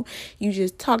alone. You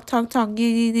just talk, and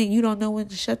you don't know when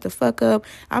to shut the fuck up.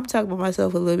 I'm talking about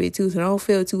myself a little bit too, so don't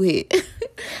feel too hit.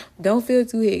 Don't feel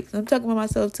too hit. I'm talking about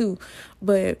myself too.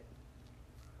 But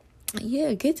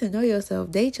yeah, get to know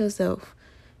yourself. Date yourself.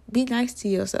 Be nice to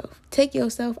yourself. Take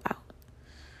yourself out.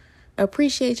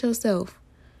 Appreciate yourself.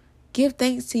 Give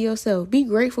thanks to yourself. Be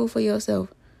grateful for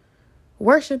yourself.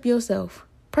 Worship yourself.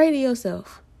 Pray to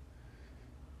yourself.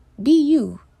 Be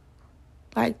you.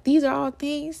 Like, these are all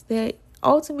things that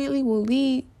ultimately will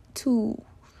lead to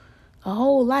a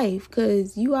whole life,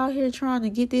 because you out here trying to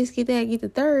get this, get that, get the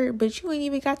third, but you ain't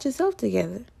even got yourself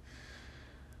together.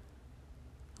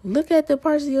 Look at the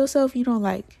parts of yourself you don't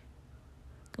like.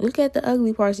 Look at the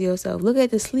ugly parts of yourself. Look at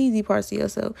the sleazy parts of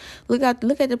yourself. Look at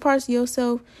the parts of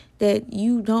yourself that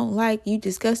you don't like, you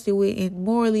disgusted with, and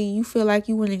morally you feel like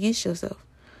you went against yourself.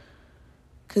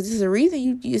 Because it's a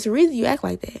reason you act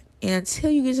like that. And until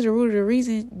you get to the root of the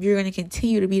reason, you're going to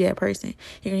continue to be that person.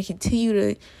 You're going to continue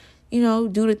to,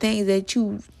 do the things that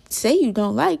you say you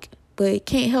don't like, but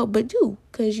can't help but do,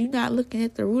 because you're not looking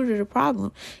at the root of the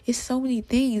problem. It's so many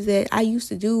things that I used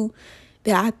to do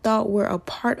that I thought were a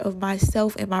part of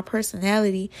myself and my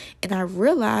personality, and I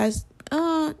realized,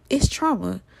 it's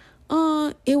trauma.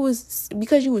 It was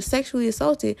because you were sexually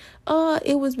assaulted.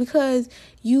 It was because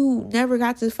you never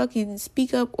got to fucking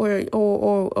speak up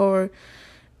or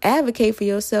advocate for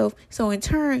yourself. So in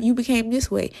turn, you became this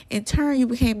way. In turn, you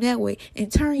became that way. In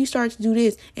turn, you started to do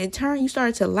this. In turn, you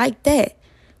started to like that.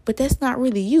 But that's not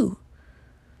really you.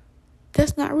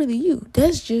 That's not really you.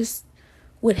 That's just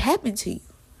what happened to you.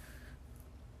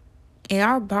 And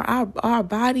our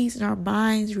bodies and our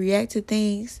minds react to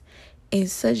things in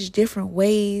such different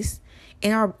ways.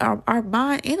 And our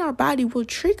mind and our body will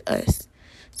trick us.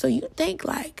 So you think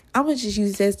like, I'm going to just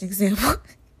use this as an example.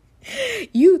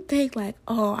 You think like,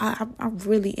 oh, I'm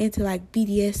really into like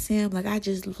BDSM. Like, I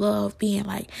just love being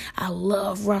like, I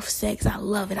love rough sex. I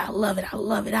love it. I love it. I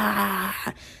love it.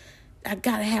 I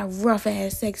gotta have rough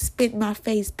ass sex, spit in my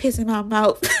face, piss in my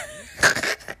mouth.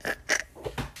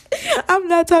 I'm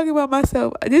not talking about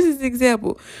myself. This is an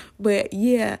example. But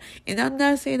yeah, and I'm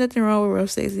not saying nothing wrong with rough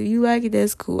sex. If you like it,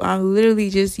 that's cool. I'm literally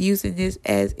just using this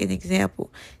as an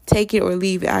example. Take it or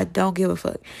leave it. I don't give a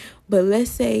fuck. But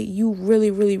let's say you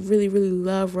really, really, really, really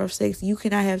love rough sex. You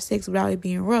cannot have sex without it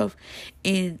being rough.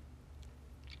 And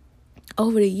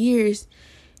over the years,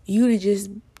 you'd have just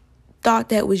thought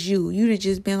that was you. You'd have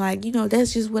just been like,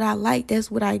 that's just what I like. That's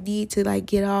what I need to like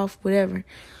get off, whatever.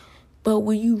 But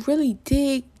when you really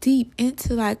dig deep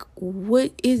into like,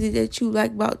 what is it that you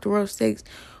like about the rough sex?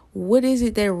 What is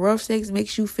it that rough sex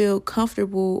makes you feel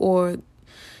comfortable or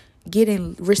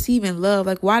receiving love?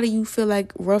 Like, why do you feel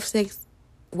like rough sex?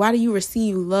 Why do you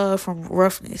receive love from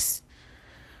roughness?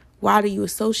 Why do you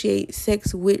associate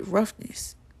sex with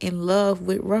roughness and love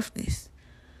with roughness?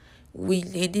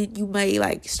 And then you may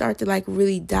like start to like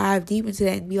really dive deep into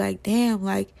that and be like, damn,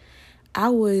 like I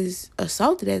was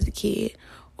assaulted as a kid,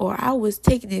 or I was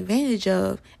taken advantage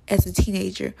of as a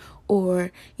teenager,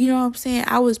 or, you know what I'm saying?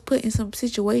 I was put in some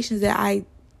situations that I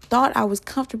thought I was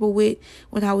comfortable with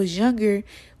when I was younger,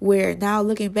 where now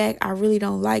looking back, I really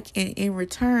don't like. And in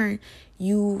return,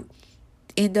 you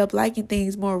end up liking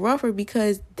things more rougher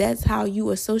because that's how you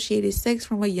associated sex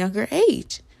from a younger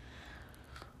age.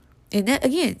 And that,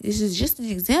 again, this is just an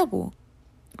example,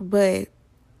 but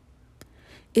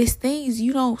it's things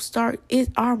you don't start.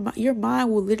 Your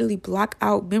mind will literally block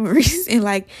out memories and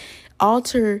like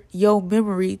alter your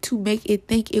memory to make it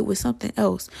think it was something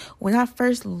else. When I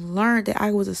first learned that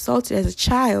I was assaulted as a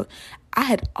child, I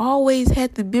had always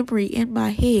had the memory in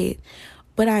my head,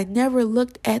 but I never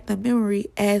looked at the memory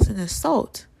as an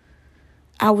assault.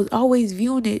 I was always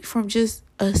viewing it from just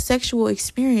a sexual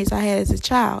experience I had as a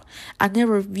child. I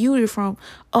never viewed it from,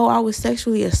 oh, I was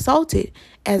sexually assaulted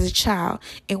as a child.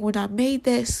 And when I made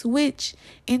that switch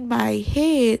in my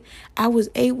head, I was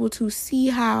able to see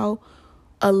how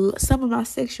some of my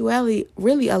sexuality,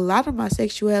 really a lot of my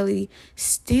sexuality,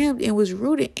 stemmed and was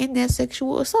rooted in that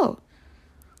sexual assault.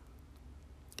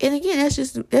 And again, that's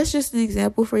just an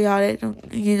example for y'all that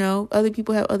don't, other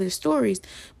people have other stories.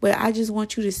 But I just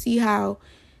want you to see how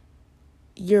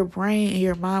your brain and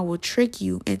your mind will trick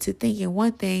you into thinking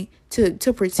one thing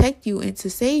to protect you and to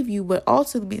save you, but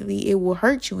ultimately it will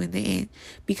hurt you in the end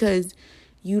because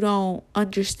you don't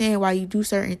understand why you do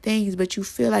certain things, but you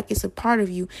feel like it's a part of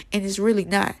you, and it's really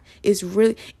not. It's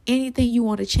really anything you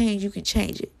want to change, you can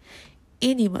change it.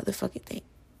 Any motherfucking thing.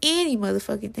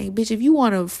 Bitch, if you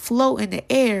want to float in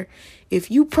the air, if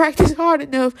you practice hard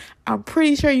enough, I'm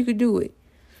pretty sure you can do it.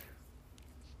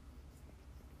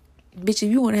 Bitch,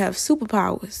 if you want to have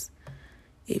superpowers,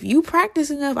 if you practice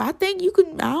enough, I think you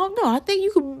can, I don't know, I think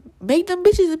you can make them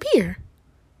bitches appear.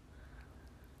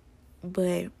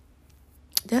 But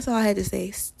that's all I had to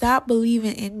say. Stop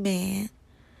believing in man.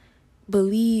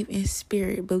 Believe in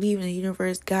spirit. Believe in the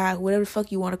universe, God, whatever the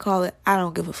fuck you want to call it. I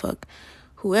don't give a fuck.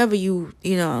 Whoever you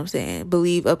know what I'm saying,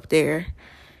 believe up there.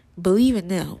 Believe in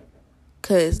them.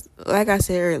 Because, like I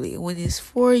said earlier, when it's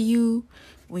for you,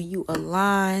 when you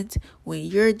aligned, when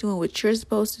you're doing what you're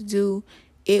supposed to do,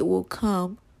 it will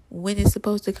come when it's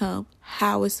supposed to come,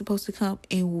 how it's supposed to come,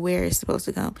 and where it's supposed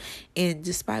to come. And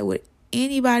despite what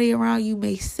anybody around you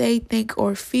may say, think,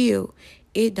 or feel,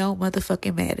 it don't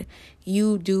motherfucking matter.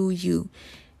 You do you.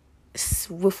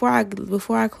 Before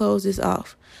I close this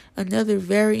off, another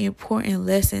very important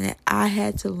lesson that I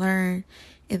had to learn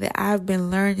and that I've been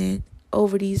learning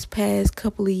over these past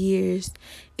couple of years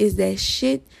is that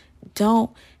shit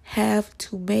don't have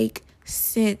to make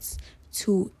sense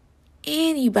to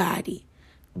anybody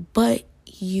but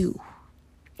you.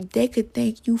 They could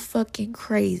think you fucking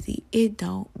crazy. It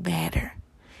don't matter.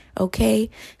 Okay?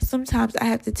 Sometimes I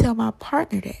have to tell my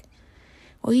partner that.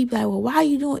 Well, he'd be like, well, why are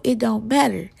you doing it? Don't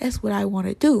matter. That's what I want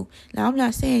to do. Now, I'm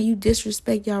not saying you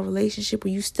disrespect your relationship or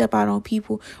you step out on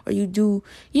people or you do,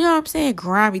 you know what I'm saying,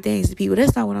 grimy things to people.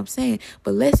 That's not what I'm saying.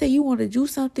 But let's say you want to do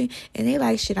something and they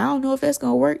like, shit, I don't know if that's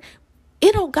going to work.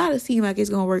 It don't got to seem like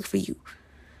it's going to work for you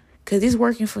because it's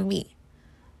working for me.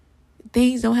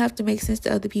 Things don't have to make sense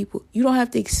to other people. You don't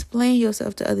have to explain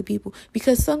yourself to other people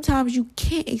because sometimes you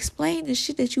can't explain the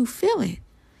shit that you feeling.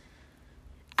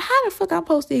 How the fuck I'm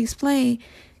supposed to explain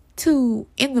to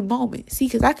in the moment. See,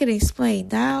 because I can explain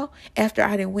now after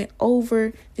I done went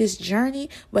over this journey,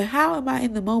 but how am I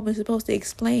in the moment supposed to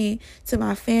explain to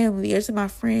my family or to my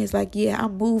friends, like, yeah,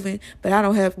 I'm moving, but I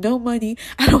don't have no money,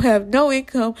 I don't have no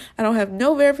income, I don't have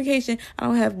no verification, I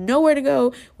don't have nowhere to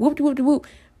go, whoop de whoop de whoop.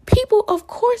 People, of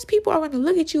course, people are going to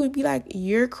look at you and be like,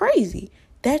 you're crazy.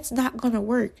 That's not going to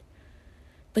work.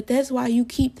 But that's why you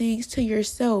keep things to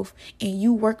yourself and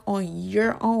you work on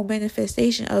your own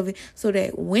manifestation of it, so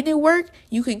that when it works,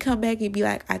 you can come back and be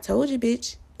like, I told you,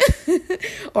 bitch.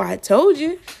 Or I told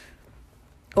you.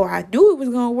 Or I knew it was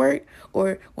going to work.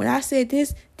 Or when I said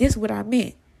this is what I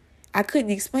meant. I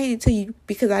couldn't explain it to you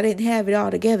because I didn't have it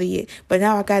all together yet. But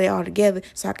now I got it all together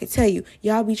so I can tell you.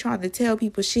 Y'all be trying to tell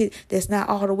people shit that's not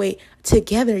all the way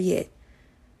together yet.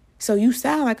 So you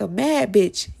sound like a mad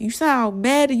bitch. You sound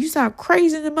mad and you sound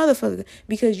crazy in the motherfucker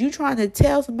because you trying to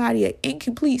tell somebody an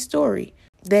incomplete story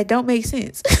that don't make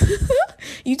sense.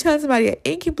 You tell somebody an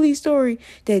incomplete story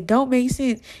that don't make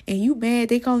sense and you mad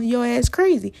they calling your ass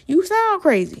crazy. You sound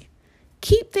crazy.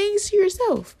 Keep things to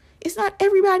yourself. It's not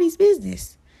everybody's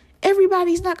business.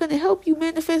 Everybody's not going to help you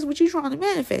manifest what you're trying to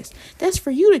manifest. That's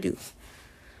for you to do.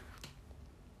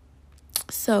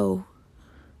 So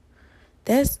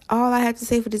that's all I have to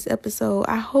say for this episode.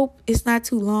 I hope it's not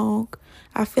too long.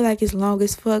 I feel like it's long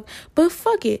as fuck. But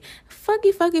fuck it. Fuck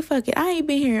it. I ain't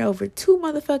been here over 2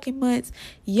 motherfucking months.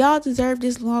 Y'all deserve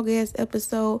this long ass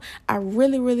episode. I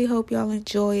really, really hope y'all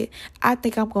enjoy it. I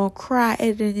think I'm gonna cry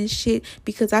editing this shit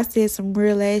because I said some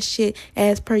real ass shit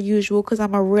as per usual because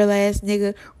I'm a real ass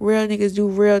nigga. Real niggas do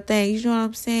real things. You know what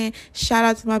I'm saying? Shout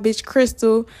out to my bitch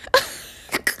Crystal.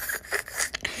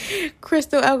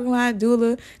 Crystal Alkaline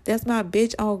Doula. That's my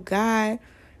bitch on God.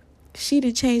 She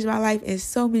done changed my life in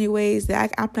so many ways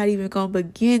that I'm not even going to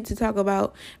begin to talk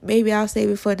about. Maybe I'll save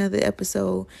it for another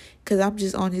episode because I'm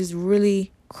just on this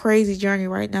really crazy journey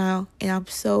right now. And I'm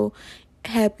so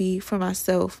happy for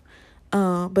myself.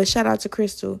 But shout out to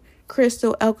Crystal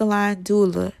Alkaline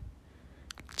Doula.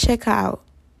 Check her out.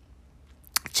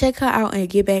 And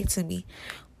get back to me.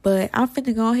 But I'm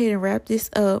finna go ahead and wrap this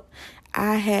up.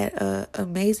 I had an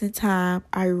amazing time.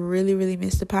 I really, really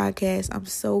missed the podcast. I'm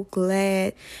so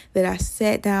glad that I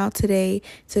sat down today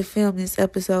to film this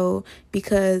episode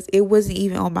because it wasn't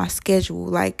even on my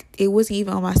schedule. It wasn't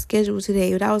even on my schedule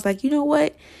today. But I was like, you know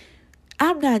what?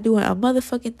 I'm not doing a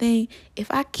motherfucking thing. If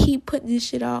I keep putting this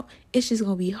shit out, it's just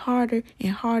going to be harder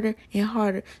and harder and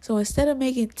harder. So instead of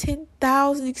making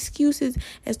 10,000 excuses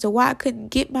as to why I couldn't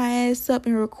get my ass up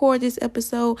and record this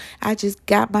episode, I just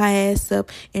got my ass up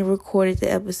and recorded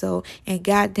the episode. And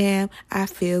goddamn, I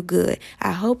feel good.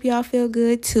 I hope y'all feel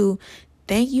good too.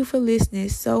 Thank you for listening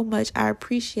so much. I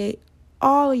appreciate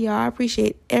all of y'all. I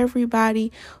appreciate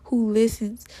everybody who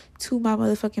listens to my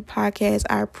motherfucking podcast.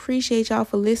 I appreciate y'all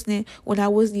for listening when I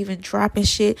wasn't even dropping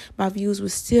shit. My views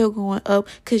was still going up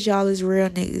because y'all is real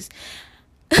niggas.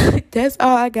 That's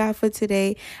all I got for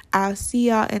today. I'll see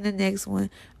y'all in the next one.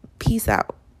 Peace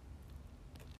out.